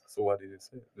culture vulture. Så vad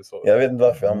det så. Jag vet inte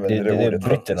varför jag använder det ordet. Det är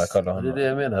britterna kallar honom. Det är det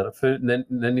jag menar. För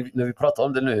när vi pratar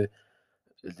om det nu,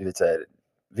 du vet så här,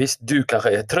 visst du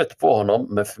kanske är trött på honom,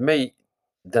 men för mig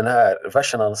den här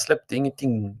versen han släppte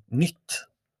ingenting nytt.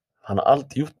 Han har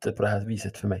alltid gjort det på det här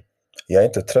viset för mig. Jag är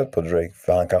inte trött på Drake,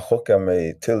 för han kan chocka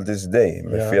mig till this day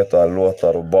med feta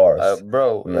låtar och bars.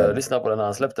 Bro, jag lyssnade på den när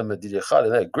han släppte med DJ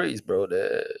Khaled, det är Grace, bro.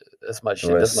 that's my shit,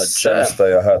 Det var that's my sämsta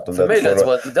jag hört om För mig det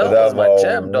var my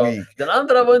jam då. Den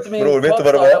andra var inte min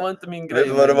popstar, det var inte min grej. Vet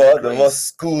du vad det var? Det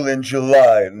var School in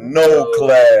July, no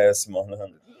class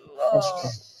man.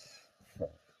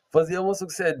 Fast jag måste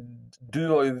också säga, du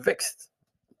har ju växt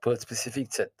på ett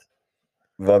specifikt sätt.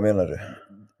 Vad menar du?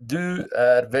 Du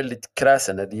är väldigt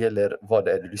kräsen när det gäller vad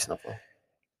det är du lyssnar på.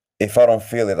 If I don't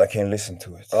feel it, I can't listen to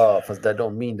it. Fast that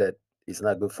don't mean that it's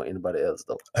not good for anybody else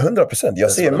though. 100%,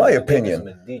 jag säger my opinion.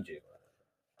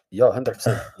 Ja,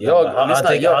 100%. Jag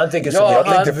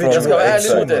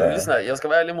ska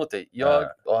vara ärlig mot dig. Jag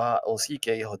och CK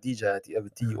har DJat i över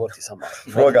 10 år tillsammans.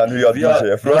 Frågan hur jag DJar.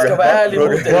 Jag ska vara ärlig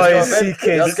mot dig.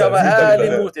 Jag ska vara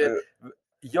ärlig mot dig.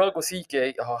 Jag och CK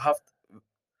har haft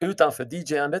utanför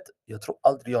DJ-andet, jag tror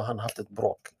aldrig jag har haft ett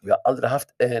bråk. Vi har aldrig haft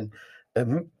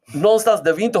någonstans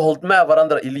där vi inte hållit med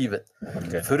varandra i livet.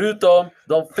 Okay. Förutom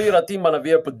de 4 timmarna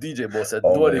vi är på DJ-båset,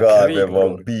 då är det krig. Det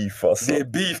var beef alltså. Det är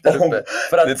beef där uppe.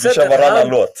 För att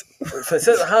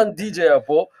sättet han DJar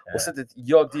på och sättet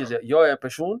jag DJar. Jag är en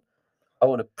person, I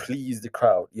want to please the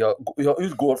crowd. Jag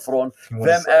utgår från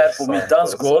vem är på mitt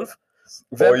dansgolv.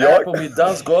 Vem är på mitt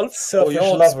dansgolv. Och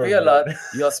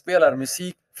jag spelar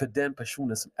musik för den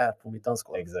personen som är på mitt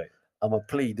dansgolv. Exactly. I'm gonna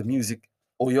play the music.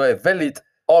 Och jag är väldigt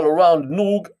all around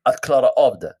nog att klara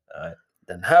av det.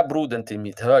 Den här brodern till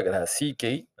mitt höger här, CK,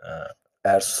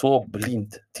 är så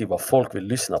blind till vad folk vill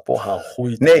lyssna på. Han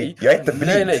skiter Nej, jag är inte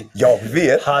blind. Nej. Jag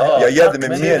vet. Jag gör det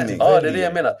med mening. Ja, det är det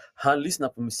jag menar. Han lyssnar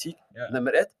på musik,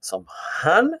 nummer 1, som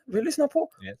han vill lyssna på.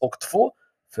 Och 2,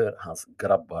 för hans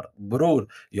grabbar. Bror,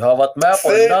 jag har varit med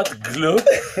på en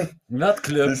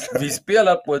nattklubb. Vi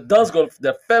spelar på ett dansgolv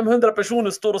där 500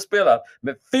 personer står och spelar.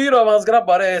 Men 4 av hans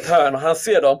grabbar är i ett hörn och han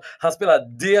ser dem. Han spelar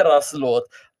deras låt.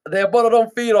 Det är bara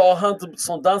de 4 och han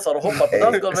som dansar och hoppar på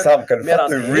dansgolvet.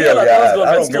 Medan hela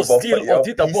dansgolvet står still och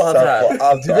tittar på hans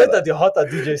här. Du vet att jag hatar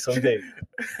DJ som dig.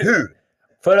 Hur?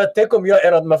 För att tänk om jag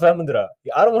är med 500. I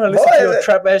don't wanna listen to your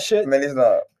trap ass shit. Men lyssna.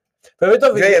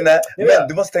 Grejen är, men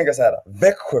du måste tänka så här.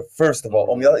 Växjö first of all.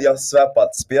 Om jag svär på att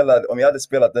om jag hade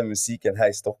spelat den musiken här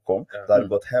i Stockholm, då hade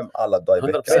gått hem alla dagar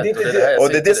i veckan. Och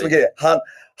det är det som är grejen.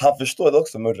 Han förstår det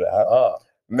också, Murre här.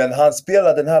 Men han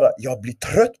spelar den här, jag blir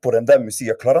trött på den där musiken,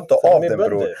 jag klarar inte av den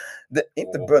bror.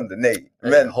 Inte bönder, nej.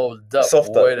 Men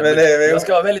softa. Jag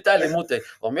ska vara väldigt ärlig mot dig.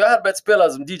 Om jag hade börjat spela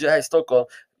som DJ här i Stockholm,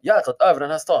 jag hade tagit över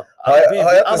den här stan. Har jag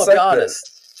inte sagt det?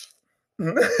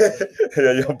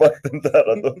 Jag jobbar den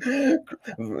där då.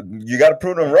 You gotta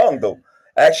prove them wrong though.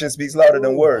 Action speaks louder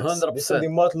than words. 100%. Det är som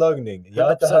din matlagning. Jag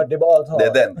har inte hört, det är bara att ha. Det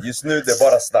är den. Just nu det är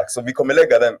bara snack. Så vi kommer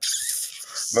lägga den.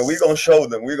 Men we gonna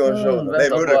show them. Nej,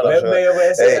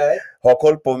 Murre ha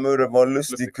koll på Murre var en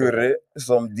lustig curry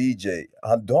som DJ.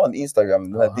 Du har en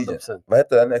Instagram, den här DJ. Vad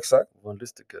heter den exakt?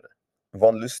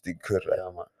 Von lustig curry.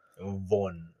 Ja, man.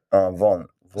 Von.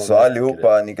 Så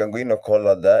allihopa, ni kan gå in och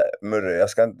kolla där. Murre, jag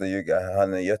ska inte ljuga.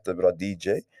 Han är en jättebra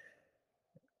DJ.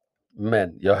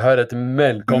 Men, jag hör ett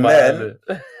men komma här nu.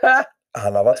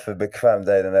 Han har varit för bekväm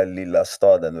där i den där lilla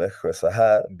staden Växjö. Så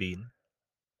här. Bin.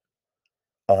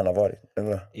 Ja, han har varit.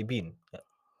 I bin.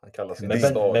 Han kallas med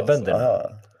bänderna.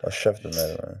 Aha, jag köpte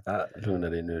med det. Lugna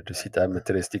dig nu, du sitter här med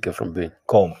 3 stycken från byn.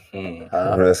 Kom.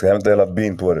 Jag ska hämta hela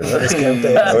byn på det.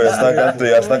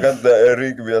 Jag snackar inte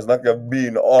Rygby, jag snackar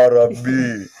byn,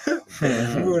 Araby.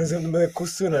 Med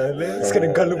kossorna, eller? Ska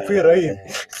den galoppera in?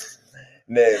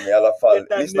 Nej, men i alla fall.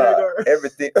 Lyssna,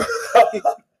 everything.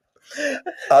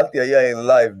 Allt jag gör i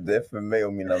live, det är för mig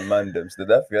och mina mandems. Det är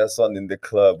därför jag är sån in the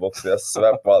club också. Jag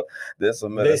svär på allt. Det är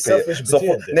som det är selfish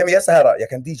beteende. Nej, men jag är så här, jag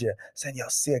kan DJ. Sen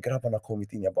jag ser grabbarna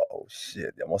kommit in, jag bara oh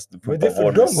shit, jag måste pumpa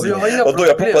vår musik. Och då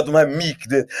jag pumpar de här mic.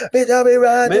 Men jag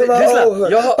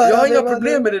har inga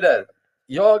problem med det där.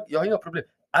 Jag har inga problem.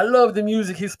 I love the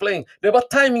music he's playing. Det är bara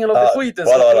timingen av det skiten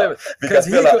som är problemet. Vi kan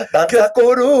spela Dansa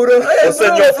Kororo. Och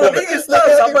sen jag från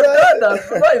ingenstans, han bara dödar.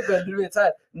 Du vet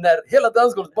såhär, när hela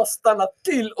dansgolvet bara stannar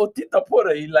till och tittar på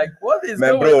dig. Like, what is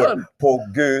going on? Men bror, på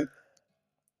Gud.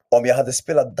 Om jag hade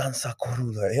spelat Dansa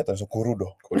Kororo, heter det så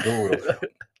Kororo?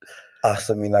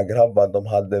 Alltså mina grabbar, de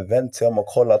hade vänt sig om och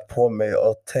kollat på mig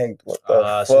och tänkt what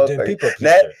the fuck.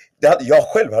 Nej, jag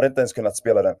själv hade inte ens kunnat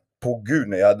spela den. På Gud,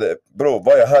 när jag hade, bro,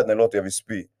 vad jag hörde en låt jag vill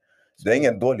spy. Det är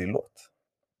ingen dålig låt.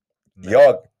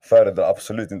 Jag föredrar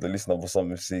absolut inte att lyssna på sån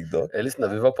musik då. Lyssna,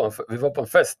 vi var på en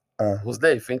fest hos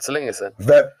dig för inte så länge sedan.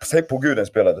 Säg på Gud den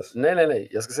spelades. Nej.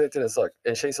 Jag ska säga till en sak.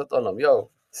 En tjej sa till honom, yo,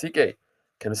 CK,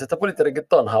 kan du sätta på lite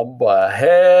reggaeton? Han bara,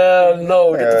 hell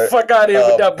no, get the fuck out of here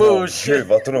with that bullshit. Gud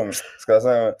vad trum. Ska jag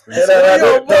säga,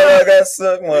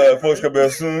 folk ska börja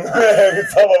sjunga. We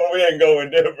ain't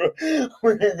going there bro. We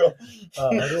ain't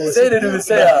going. Säg det du vill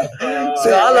säga.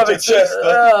 Så alla vet vi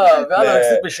alla vet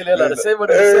slipper chilelare. Säg vad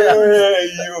du vill säga.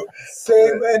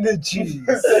 Same energy.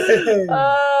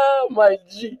 My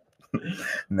G.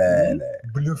 Nej.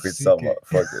 Skitsamma.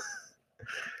 Fuck it.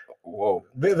 Wow.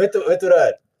 Vet du det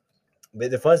här?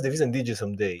 Det finns en DJ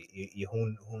som dig i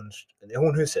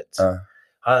Hornhuset.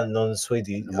 Han någon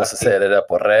swedish. Du måste säga det där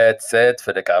på rätt sätt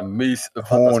för det kan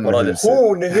missuppfattas på radio.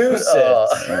 Hornhuset.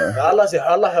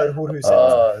 Alla hör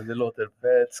Hornhuset. Det låter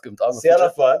fett skumt. Så i alla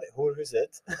fall, Hornhuset.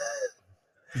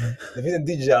 Det finns en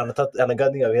DJ, han har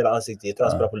gaddning av hela ansiktet. Jag tror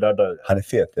han spelar på lördag. Han är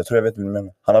fet, jag tror jag vet vad du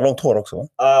menar. Han har långt hår också va?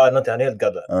 Han är helt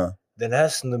gaddad. Den här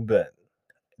snubben,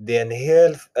 det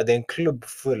är en klubb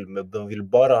full med de vill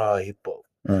bara ha hiphop.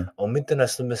 Om inte den här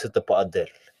snubben sätter på Adele.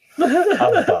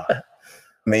 Abba.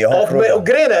 Men jag har och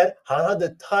grejen är, han hade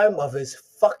time of his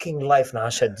fucking life när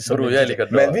han kände som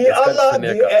men vi alla,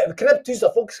 knäppt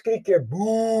tysta, folk skriker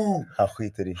boo. Han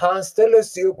skiter i. Han ställer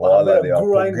sig upp och han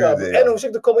börjar grinda. En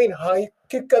försökte komma in, han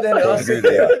kickade henne.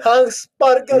 Han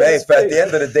sparkade. Nej, för att det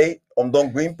ändrar dig. Om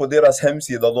de går in på deras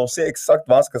hemsida, de ser exakt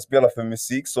vad han ska spela för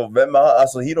musik. Så vem är han?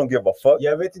 Alltså, he don't give a fuck.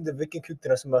 Jag vet inte vilken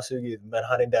kukterna som har sugit, men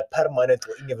han är där permanent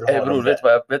och ingen vill ha honom. Bror, vet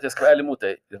vad jag ska vara ärlig mot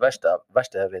dig. Det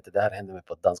värsta jag vet, det här hände mig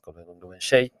på ett dansgolv. Det var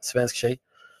en svensk tjej.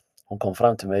 Hon kom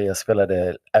fram till mig, jag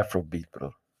spelade afrobeat,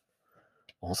 bror.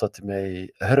 Och hon sa till mig,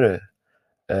 hörru,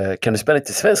 kan du spela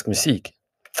lite svensk musik?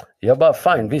 Jag bara,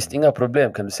 fine, visst, inga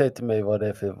problem. Kan du säga till mig vad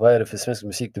är det för svensk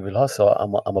musik du vill ha? Så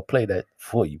I'm play that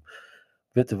for you.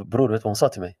 Vet du vad hon sa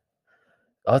till mig?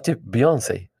 Ja, typ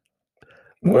Beyoncé.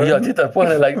 Och jag tittade på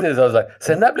henne like this. I was like,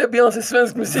 sen när blev Beyoncé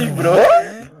svensk musik, bro?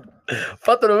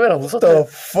 Fattar du vad jag menar? Hon sa till mig,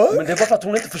 men det var för att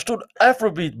hon inte förstod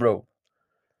afrobeat, bro.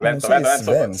 Vänta.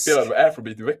 Spelar du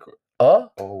afrobeat i veckor?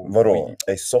 Ja. Vadå?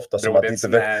 Ej, softa som att inte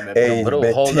vet. Ej,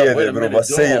 bete dig bror, vad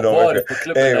säger de?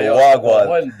 Ej,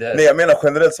 wagwan. Nej, jag menar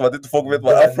generellt som att inte folk vet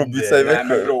vad afrobeat säger i veckor.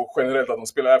 Nej, men bro, generellt att de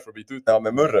spelar afrobeat ut. Ja,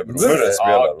 men Murre spelar.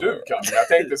 Ja, du kan. Jag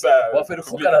tänkte såhär. Varför är du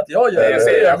chockad att jag gör det?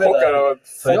 Jag är chockad.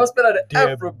 För jag spelade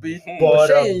afrobeat och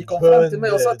tjejen kom fram till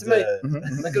mig och sa till mig,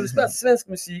 men kan du spela svensk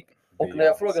musik? Och när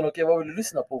jag frågade, okej, vad vill du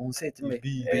lyssna på? Hon säger till mig,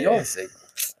 Beyoncé.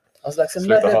 Alltså, sen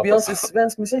när är Beyoncé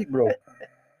svensk musik, bro?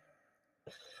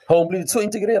 Har hon blivit så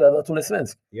integrerad att hon är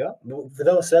svensk? Ja, för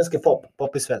det var svensk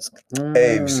pop är svensk.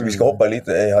 Ey, vi ska hoppa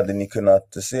lite. Ey, hade ni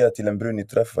kunnat säga till en brun ni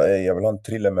träffar, ey, jag vill ha en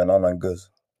trille med en annan guzz?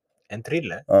 En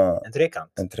trille? En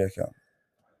trekant? En trekant.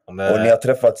 Och ni har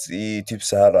träffats i typ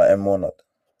så här en månad.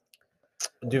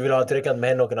 Du vill ha en trekant med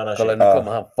henne och en annan tjej? Kolla, nu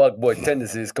kommer han. Fuckboy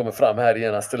tendencies kommer fram här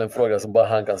igen. Han ställer en fråga som bara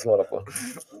han kan svara på.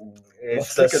 Vad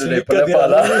slickar du dig på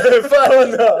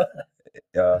läpparna?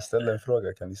 Jag ställer en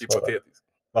fråga, kan ni svara? Hypotetiskt.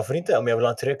 Varför inte? Om jag vill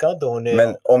ha en trekant och hon är...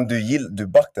 Men om du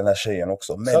backar den här tjejen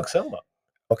också. Men... Sak samma.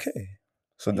 Okej.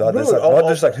 Så du hade sagt, vad hade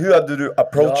du sagt? Hur hade du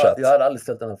approachat? Jag hade aldrig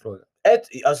ställt den här frågan.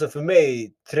 Alltså för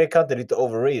mig, trekant är lite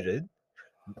overrated.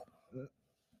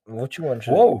 What you want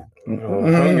to Wow.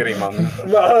 Hungrig man.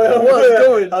 What's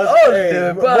going on?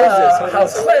 Han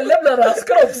själv lämnade hans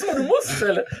kropp så du måste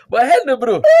eller? Vad händer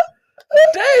bro?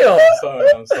 Damn!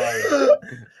 I'm sorry.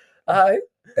 Aj.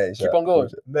 Keep on going.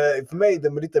 Men för mig det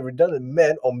är lite redundant,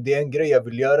 men om det är en grej jag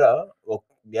vill göra och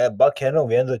jag bara kan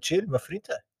och vi ändå chill, varför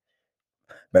inte?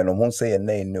 Men om hon säger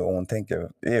nej nu och hon tänker,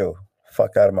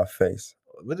 fuck out of my face.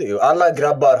 Alla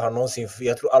grabbar har någonsin,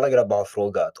 jag tror alla grabbar har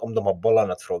frågat om de har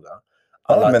bollarna att fråga.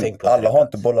 Alla har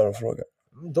inte bollar att fråga.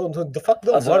 Fuck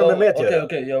dem, vad har de med till?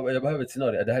 Okej, jag behöver ett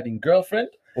scenario. Är det här din girlfriend?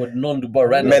 Och någon du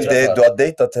bara random men du har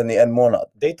dejtat henne i en månad.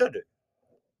 Dejtar du?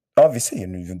 Ja, vi säger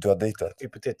nu du har dejtat.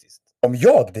 Hypotetiskt. Om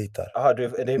jag dejtar? Aha, är det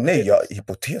hypotetiskt? Nej,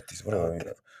 hypotetiskt. Vadå?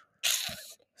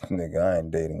 Nigga, I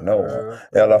ain't dating, no.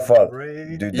 I alla fall,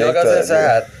 jag kan säga så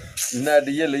här. När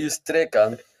det gäller just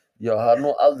trekant, jag har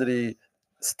nog aldrig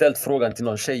ställt frågan till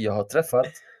någon tjej jag har träffat.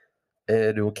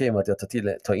 Är det okej med att jag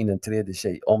tar in en tredje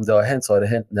tjej? Om det har hänt så har det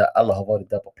hänt när alla har varit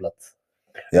där på plats.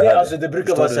 Nej, alltså det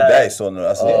brukar vara så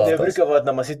här. Det brukar vara att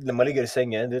när man ligger i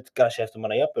sängen, det kanske efter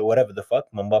man har hjälpt, whatever the fuck,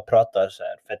 man bara pratar så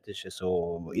här fetishes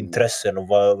och intressen och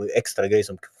vad extra grejer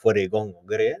som får det igång och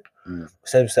grejer. Och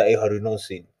sen så här,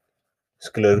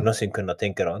 skulle du någonsin kunna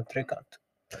tänka dig en trekant?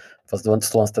 Fast det var inte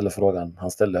så han ställde frågan.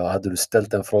 Han ställde, hade du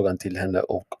ställt den frågan till henne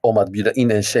och om att bjuda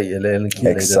in en tjej eller en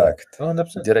kille? Exakt.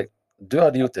 100%. Direkt. Du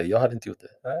hade gjort det, jag hade inte gjort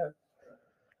det. Nej.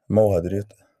 Mo hade gjort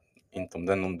det. Inte om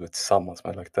den om du är tillsammans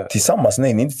med like that. Tillsammans?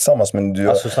 Nej, ni är inte tillsammans, men du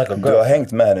har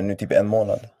hängt med henne nu typ en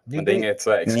månad. Men det är inget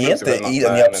så här exklusivt. Ni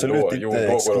är absolut inte exklusivt. Jo,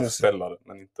 då går det att ställa det,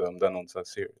 men inte om den är någon så här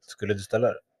serious. Skulle du ställa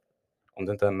det? Om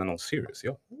det inte är med någon serious,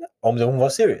 ja. Om hon var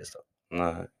serious då?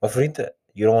 Nej. Varför inte?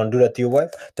 You don't want to do that to your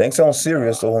wife? Tänk så hon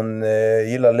serious och hon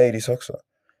gillar ladies också.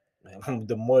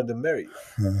 The more the merrier.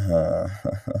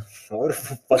 Vad är det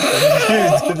för fucking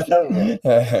ljud det där var?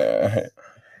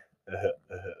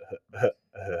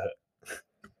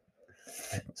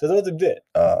 Så det var typ det?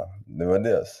 Ja, det var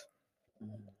det.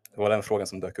 Det var den frågan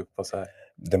som dök upp och så här.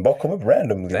 Den bara kom upp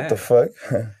randomly, what the fuck?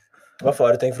 Varför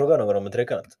har du tänkt fråga någon om en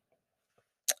trekant?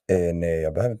 Nej,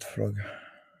 jag behöver inte fråga.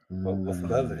 Varför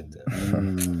behöver du inte?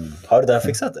 Har du den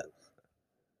fixat det?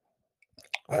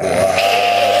 Wow.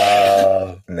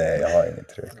 Nej, jag har ingen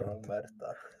trekant.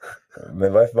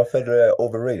 Men varför är det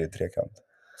overrated trekant?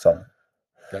 Sam?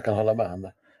 Jag kan hålla med han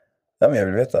där. Ja, men jag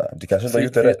vill veta. Du kanske inte har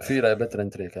gjort det rätt. 4 är bättre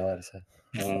än 3 kan jag säga.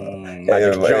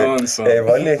 Magic Johnson.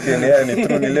 Vad leker ni här? Ni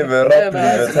tror ni lever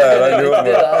rapplivet här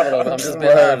allihopa.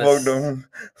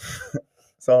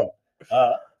 Så.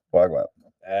 Wagwan.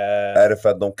 Är det för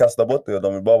att de kastar bort det och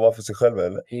de vill bara vara för sig själva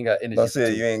eller? De säger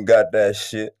you ain't got that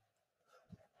shit.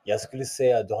 Jag skulle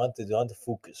säga att du har inte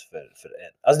fokus för en.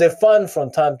 Alltså det är fun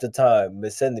från time to time.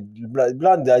 Men sen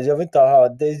ibland, jag vill inte ha,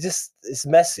 it's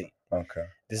messy. Okay.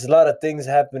 There's a lot of things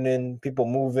happening, people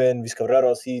moving, vi ska röra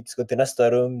oss hit, ska till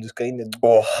nästa rum, du ska in i...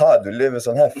 Du lever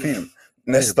sån här film.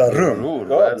 Nästa rum.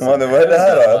 Man, vad är det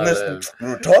här då?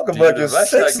 Talk about your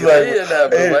sex life.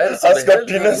 Jag ska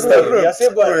till nästa rum. Jag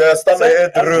stannar i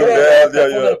ett rum.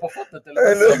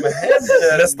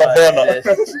 Nästa bana.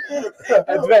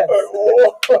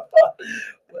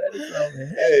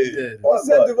 Och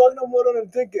sen du vaknar morgonen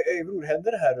och tänker, ey bror,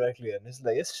 händer det här verkligen? It's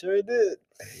like, yes sure it did.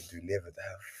 Du lever det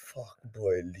här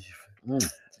fuckboy-livet.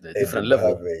 Det är different level.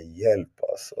 Du behöver hjälp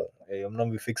alltså. Om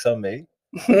någon vill fixa mig.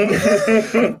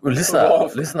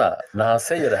 Lyssna, när han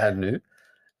säger det här nu,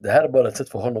 det här är bara ett sätt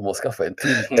för honom att skaffa en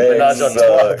till.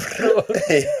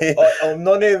 Om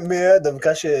någon är med, de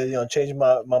kanske change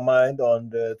my mind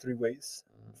on the 3 ways,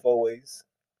 4 ways.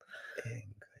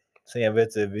 Sen jag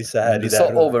vet vissa här. Du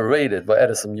sa overrated, vad är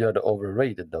det som gör det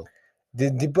overrated då?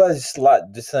 Det bara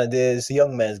slot, det är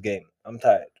young man's game. I'm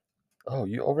tired. Oh,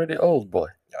 you already old boy.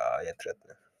 Ja, jag är trött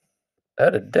nu.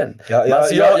 Är det den? Jag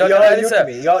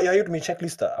har gjort min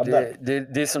checklista.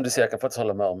 Det är som du säger, jag kan faktiskt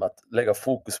hålla med om att lägga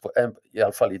fokus på en, i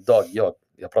alla fall idag,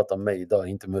 jag pratar om mig idag,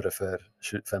 inte Murre för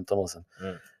 15 år sedan.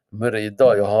 Murre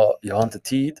idag, jag har inte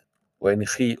tid och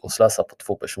energi att slösa på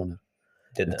 2 personer.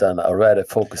 Utan I rather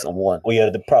focus on one. Och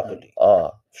göra det properly.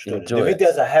 Det är inte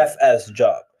ens a half-ass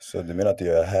job. Så du menar att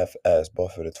jag är half-ass bara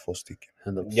för det 2 stycken?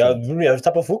 Jag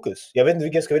tappar fokus. Jag vet inte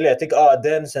vilken jag ska välja. Jag tänker,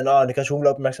 den, sen, det kanske hon vill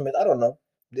ha uppmärksamhet. I don't know.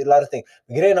 Det är a lot of things.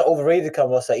 Men grejerna overrated kan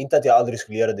vara så här, inte att jag aldrig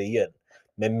skulle göra det igen.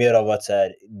 Men mer av att så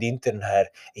här, det är inte den här,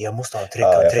 jag måste ha en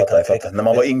trekant. När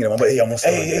man var yngre, man bara, jag måste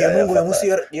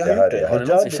göra. Jag har gjort det. Har du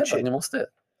någonsin känt att ni måste?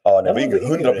 Ja, när jag var yngre,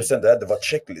 100% det var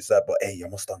checklist så här på,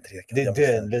 jag måste ha en trekant. Det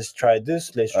är let's try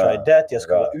this, let's try that. Jag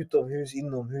ska vara utomhus,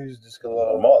 inomhus, det ska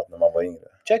vara normalt när man var yngre.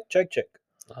 Check.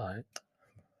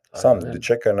 Sam, du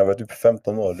checkar när du var typ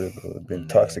 15 år, du blir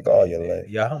toxic all your life.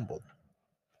 Jag är humble.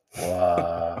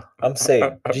 Wow. I'm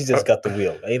saying, Jesus got the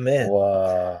wheel. Amen.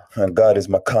 Wow. And God is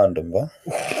my condom, va?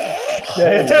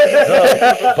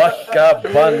 Backa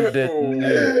bandet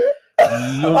nu.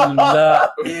 Lugna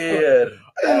er.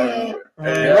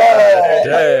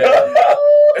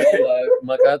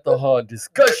 Man kan inte ha en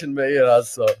discussion med er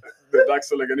alltså. Det är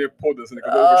dags att lägga ner podden så ni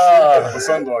kan gå över shit på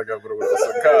söndagar, bror.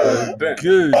 Alltså,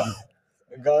 Gud.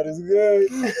 God is good.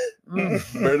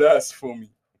 Bear ass for me.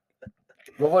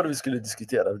 Vad var det vi skulle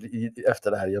diskutera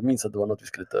efter det här? Jag minns att det var något vi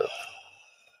skulle ta upp.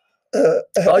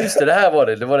 Ja just det här var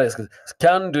det. Det var det jag skulle...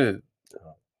 Kan du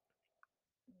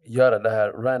göra det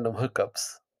här random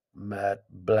hookups med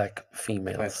black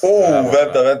females?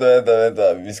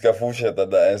 Vänta. Vi ska fortsätta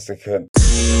där en sekund.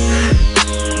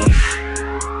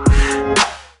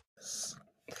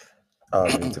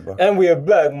 And we are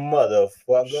back,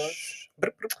 motherfuckers.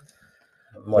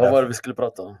 Vad var det vi skulle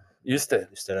prata om? Just det.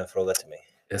 Du ställer en fråga till mig.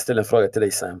 Jag ställer en fråga till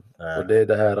dig Sam. Och det är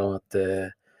det här om att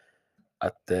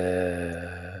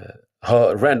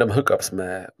ha random hookups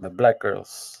med black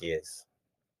girls. Yes.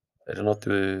 Är det något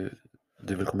du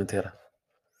vill kommentera?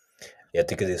 Jag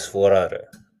tycker det är svårare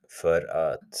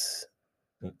för att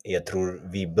jag tror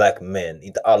vi black men,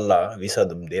 inte alla, vissa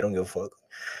de är de folk,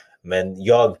 men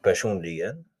jag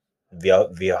personligen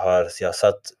jag har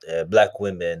satt black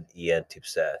women i en typ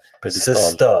såhär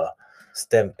sister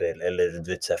stämpel eller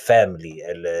du vet såhär family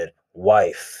eller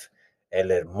wife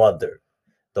eller mother.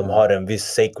 De har en viss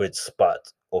sacred spot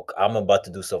och I'm about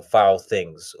to do some foul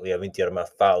things och jag vill inte göra de här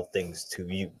foul things to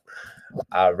you.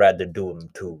 I'd rather do them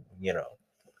to,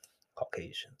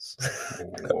 Caucasians.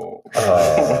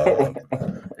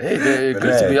 Hey, det är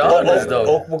good to be honest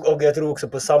though. Och jag tror också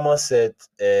på samma sätt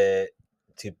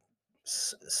typ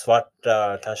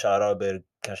svarta, kanske araber,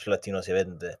 kanske latinos, jag vet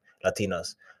inte,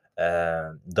 latinas.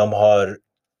 De har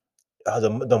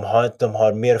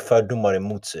mer fördomar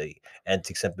emot sig än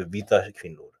till exempel vita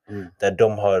kvinnor. Där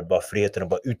de har bara friheten att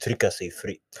bara uttrycka sig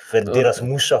fritt. För deras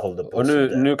morsa håller på. Och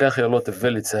nu kanske jag låter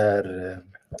väldigt så här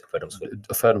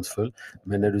fördomsfull.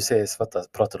 Men när du säger svarta,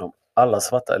 pratar du om alla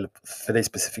svarta? Eller för dig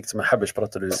specifikt som är habish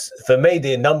pratar du? För mig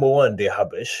det är number one, det är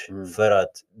habish. För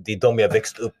att det är de jag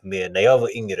växte upp med. När jag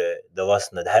var yngre, det var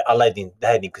såna, det här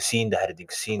är din kusin, det här är din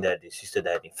kusin, det här är din syster, det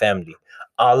här är din family.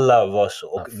 Alla var så.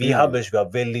 Och vi habish, vi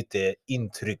har väldigt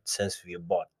intryckt sen vi är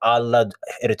barn. Alla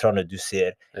eritreaner du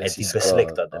ser är typ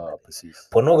besläktade.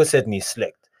 På något sätt ni är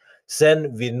släkt.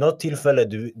 Sen vid något tillfälle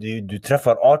du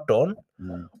träffar 18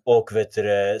 och vet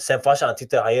du, sen farsan han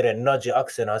tittar, han ger en nudge i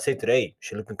axeln och han säger till dig,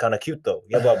 she looking kinda cute though.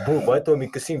 Jag bara, bror, var inte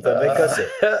min kusin för en vecka sedan?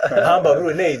 Han bara,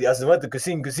 bror, nej, alltså det var inte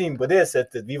kusin på det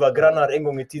sättet. Vi var grannar en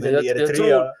gång i tiden i Eritrea. Jag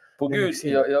tror, på Gud,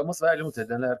 jag måste vara ärlig mot det.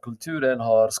 Den här kulturen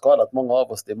har skadat många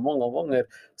av oss. Det är många gånger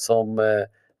som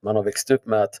man har växt upp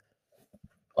med att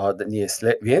vi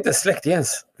är inte släkt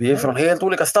ens. Vi är från helt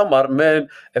olika stammar, men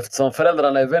eftersom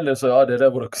föräldrarna är vänner så det är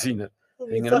våra kusiner.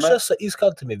 Min farsa sa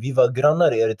iskallt till mig, vi var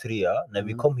grannar i Eritrea. När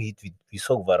vi kom hit, vi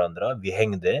såg varandra, vi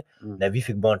hängde. När vi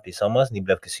fick barn tillsammans, ni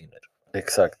blev kusiner.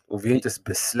 Exakt, och vi är inte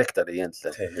besläktade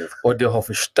egentligen. Och det har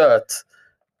förstört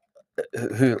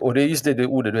och det är just det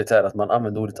ordet du vet här, att man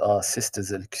använder ordet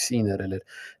sisters eller kusiner, eller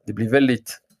det blir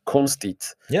väldigt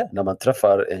konstigt när man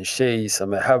träffar en tjej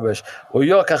som är habish. Och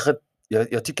jag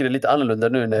tycker det är lite annorlunda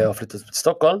nu när jag har flyttat till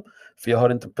Stockholm, för jag har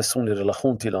inte en personlig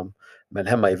relation till dem. Men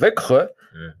hemma i Växjö,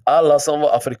 alla som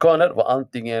var afrikaner var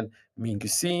antingen min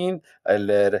kusin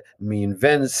eller min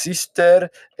väns syster,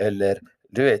 eller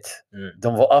du vet,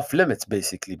 de var off limits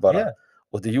basically bara.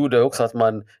 Och det gjorde också att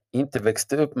man inte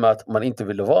växte upp med att man inte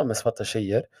ville vara med svarta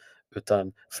tjejer,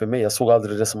 utan för mig, jag såg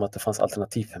aldrig det som att det fanns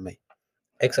alternativ för mig.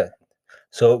 Exakt.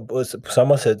 Så på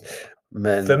samma sätt,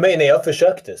 men för mig när jag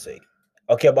försökte säga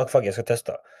okej, jag ska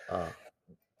testa.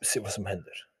 Se vad som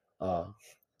händer.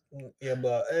 Jag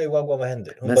bara, vad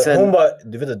händer? Hon bara,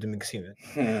 du vet att du är min kusin.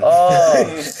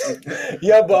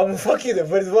 Jag bara, fuck it,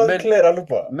 för det var klär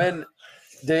allihopa. Men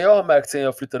det jag har märkt sen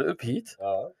jag flyttade upp hit,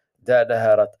 det är det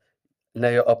här att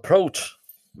när jag approach,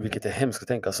 vilket är hemskt att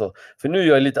tänka så. För nu är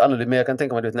jag lite annorlunda, men jag kan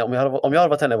tänka mig, om jag hade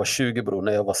varit här när jag var 20 bro,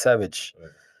 när jag var savage.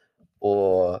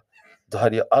 Och då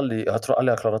hade jag tror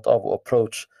aldrig jag klarat av att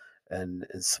approach en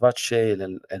svart tjej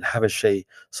eller en habish tjej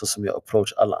så som jag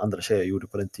approach alla andra tjejer jag gjorde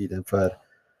på den tiden. För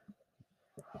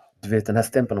du vet den här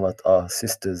stämpeln av att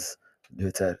sisters, du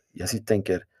vet här, jag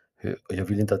tänker jag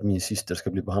vill inte att min syster ska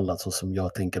bli behandlad så som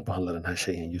jag tänker behandla den här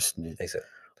tjejen just nu. Exakt.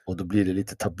 Och då blir det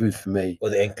lite tabu för mig.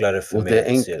 Och det är enklare för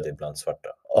mig att se det bland svarta.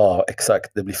 Ja,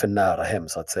 exakt. Det blir för nära hem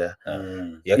så att säga.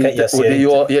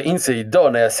 Jag inser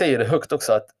idag när jag säger det högt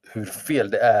också att hur fel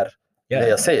det är när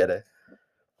jag säger det.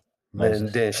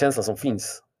 Men det är en känsla som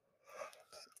finns.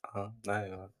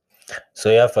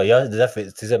 Så i alla fall, det är därför till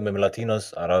exempel med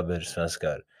latinos, araber,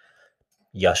 svenskar,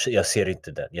 jag ser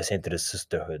inte den. Jag ser inte det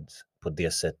sisterhood på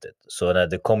det sättet. Så när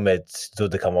det kommer, då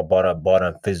det kan vara bara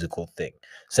en physical thing.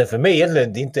 Sen för mig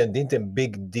egentligen, det är inte en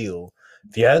big deal.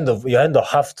 För jag har ändå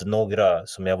haft några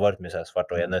som jag varit med så här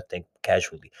svarta och jag har tänkt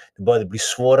casually. Det blir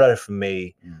svårare för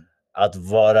mig att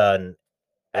vara en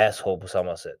asshole på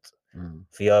samma sätt.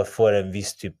 För jag får en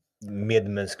viss typ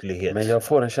medmänsklighet. Men jag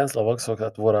får en känsla av också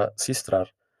att våra systrar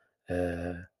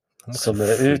som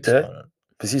är ute,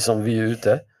 precis som vi är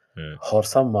ute, har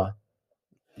samma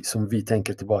som vi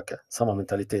tänker tillbaka, samma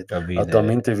mentalitet. Att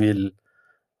de inte vill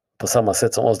på samma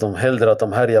sätt som oss, de hellre att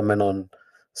de härjar med någon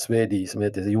svedi som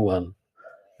heter Johan.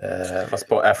 Fast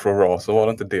på Afro Raw så var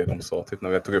det inte det de sa, typ när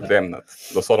vi tog upp det ämnet.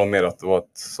 Då sa de mer att det var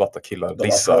att svarta killar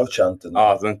dissar.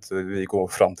 Att inte vi går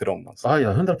fram till dem. Alltså.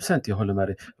 Ja, 100% jag håller med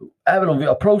dig. Även om vi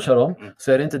approachar dem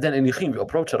så är det inte den energin vi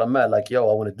approachar dem med. Like,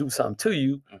 yo, I want to do something to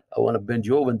you. I want to bend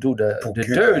you over and do the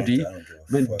dirty.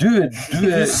 Men du är...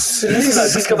 Jag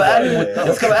ska vara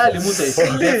ärlig mot dig.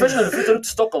 Det är först när du flyttar ut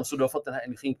till Stockholm så du har fått den här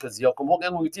energin. Jag kommer ihåg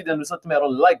en gång i tiden du sa till mig I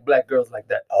don't like black girls like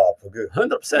that. Ja, på gud.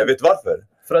 100%. Jag vet varför.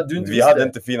 För att du inte vi hade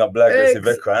inte fina black girls i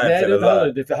Växjö. Nej, det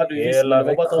hade du. För hade ju visst, det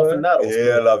var bara att de var för nära oss.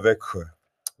 Hela Växjö.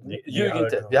 Ljug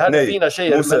inte. Vi hade fina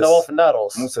tjejer, men de var för nära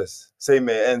oss. Moses, säg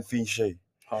mig en fin tjej.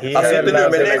 Alltså inte nu,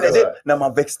 men det när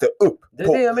man växte upp. Det är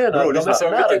det jag menar. Bro,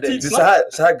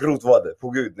 så här grovt var det. På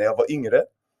gud, när jag var yngre.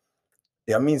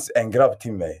 Jag minns en grabb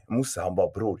till mig. Musse, han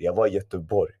bara, bror, jag var i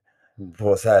Göteborg.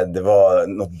 På så här, det var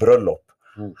något bröllop.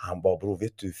 Han bara, bror,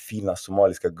 vet du fina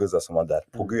somaliska guzzar som var där?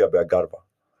 På gud, jag började garva.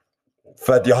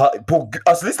 För att jag har,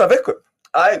 alltså lyssna veckor.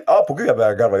 På gud jag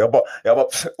började garva. Jag bara,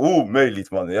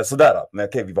 omöjligt man. Sådär. Men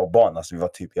okej, vi var barn, alltså vi var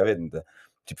typ, jag vet inte,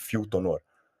 typ 14 år.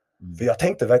 För jag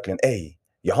tänkte verkligen,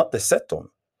 jag har inte sett dem.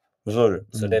 Så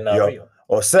det är Nario.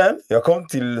 Och sen, jag kom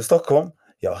till Stockholm.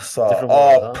 Jag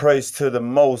sa, praise to the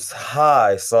most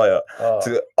high, sa jag. To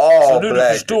all så nu black.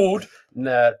 Du förstod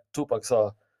när Tupac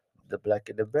sa the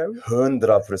blacker the berry,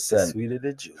 100%.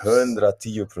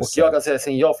 110%. Och jag kan säga,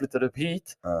 sen jag flyttade upp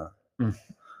hit.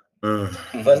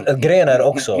 Grejen är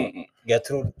också, jag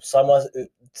tror samma,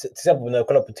 till exempel när jag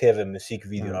kollar på tv,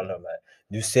 musikvideor och alla de här,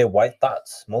 du ser white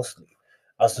dots mostly.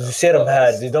 Alltså du ser de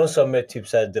här, det är de som är typ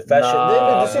såhär the fashion.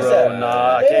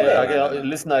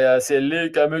 Lyssna, jag ser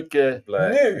lika mycket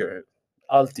nu.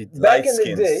 Alltid. Back in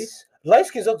the days.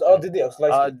 Light skins också, det är också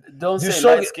light skins. Don't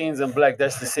say light skins and black,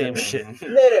 that's the same shit.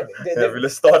 Nej, jag ville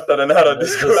starta den här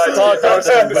diskussionen.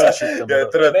 Jag är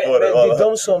trött på det.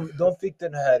 Men de fick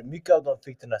den här, mycket av dem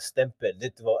fick den här stämpeln.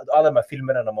 Alla de här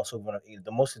filmerna när man såg vad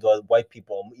de måste vara white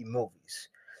people i movies.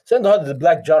 Sen du hade the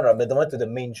black genre, men de var inte the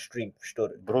mainstream, förstår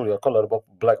du? Bror, jag kollade bara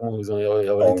på black movies och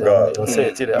jag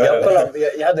säger till dig.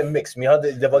 Jag hade en mix, men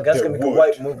det var ganska mycket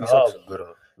white movies också.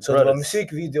 Så det var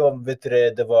musikvideo,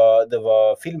 det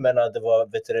var filmerna, det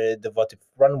var typ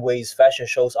runways, fashion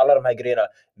shows, alla de här grejerna.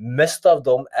 Mest av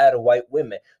dem är white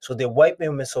women. Så det är white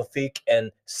women som fick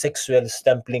en sexuell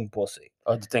stämpling på sig.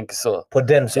 Ja, du tänker så. På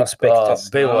den aspekten.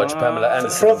 Baywatch, Pamela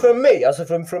Anderson. Från mig, alltså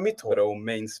från mitt håll. Bro,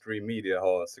 mainstream media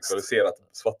har sexualiserat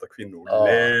svarta kvinnor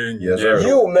länge.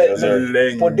 Jo, men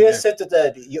på det sättet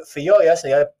är det, för jag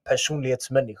är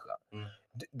personlighetsmänniska.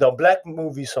 De black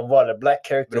movies som var, black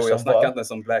characters som var. Jag snackar inte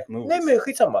ens om black movies. Nej men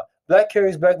skitsamma. Black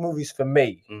characters, black movies för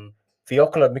mig. För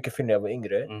jag kollade mycket film när jag var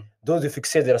yngre. Då du fick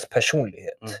se deras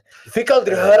personlighet. Du fick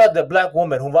aldrig höra the black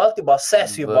woman. Hon var alltid bara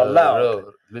sassy och bara loud.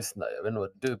 Lyssna, jag vet inte vad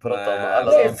du pratar om.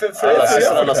 Alla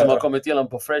systrarna som har kommit igenom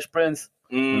på Fresh Prince.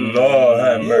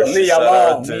 Nia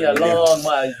Long,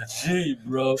 my G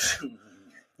bro.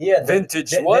 Yeah,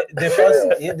 vintage what?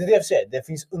 Det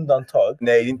finns undantag.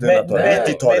 Nej, inte undantag.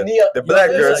 90-talet. The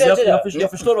black girls.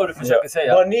 Jag förstår vad du försöker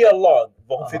säga. Var Nia Long,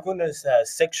 hon fick hon en sån här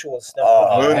sexual stämpel.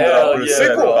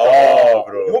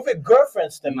 100%. Hon fick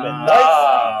girlfriend stämpel.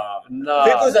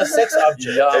 Fick hon en sex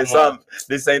object.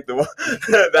 This ain't the one.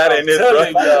 That ain't it, bro.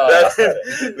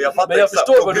 Men jag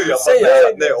förstår vad du vill säga.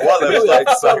 Jag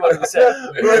förstår vad du vill säga.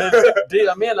 Det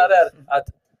jag menar är att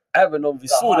även om vi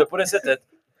såg det på det sättet,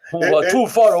 hon var too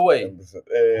far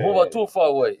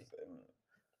away.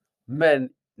 Men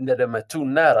när de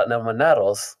är när man är nära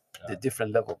oss, det är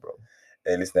different level, bro.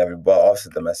 Lyssna, jag vill bara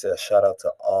avsluta med att säga shout out to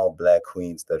all black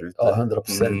queens där ute.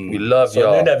 100%. We love så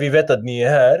y'all. Nu när vi vet att ni är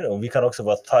här och vi kan också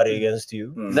vara tarry against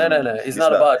you. Nej. It's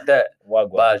not about that.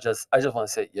 But I just want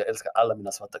to say, jag älskar alla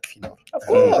mina svarta kvinnor. Of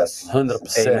course.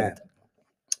 100%.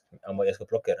 Jag ska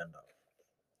plocka den då.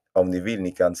 Om ni vill,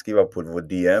 ni kan skriva på vår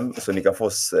DM så ni kan få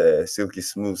Silky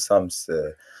Smooth Sams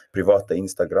privata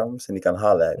Instagram så ni kan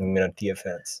hala. Mina 10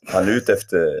 fans. Han är ute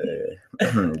efter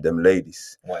them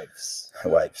ladies. Wives.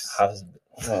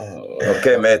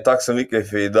 Okej, men tack så mycket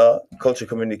för idag. Culture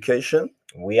Communication.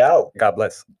 We out. God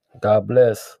bless. God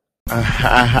bless.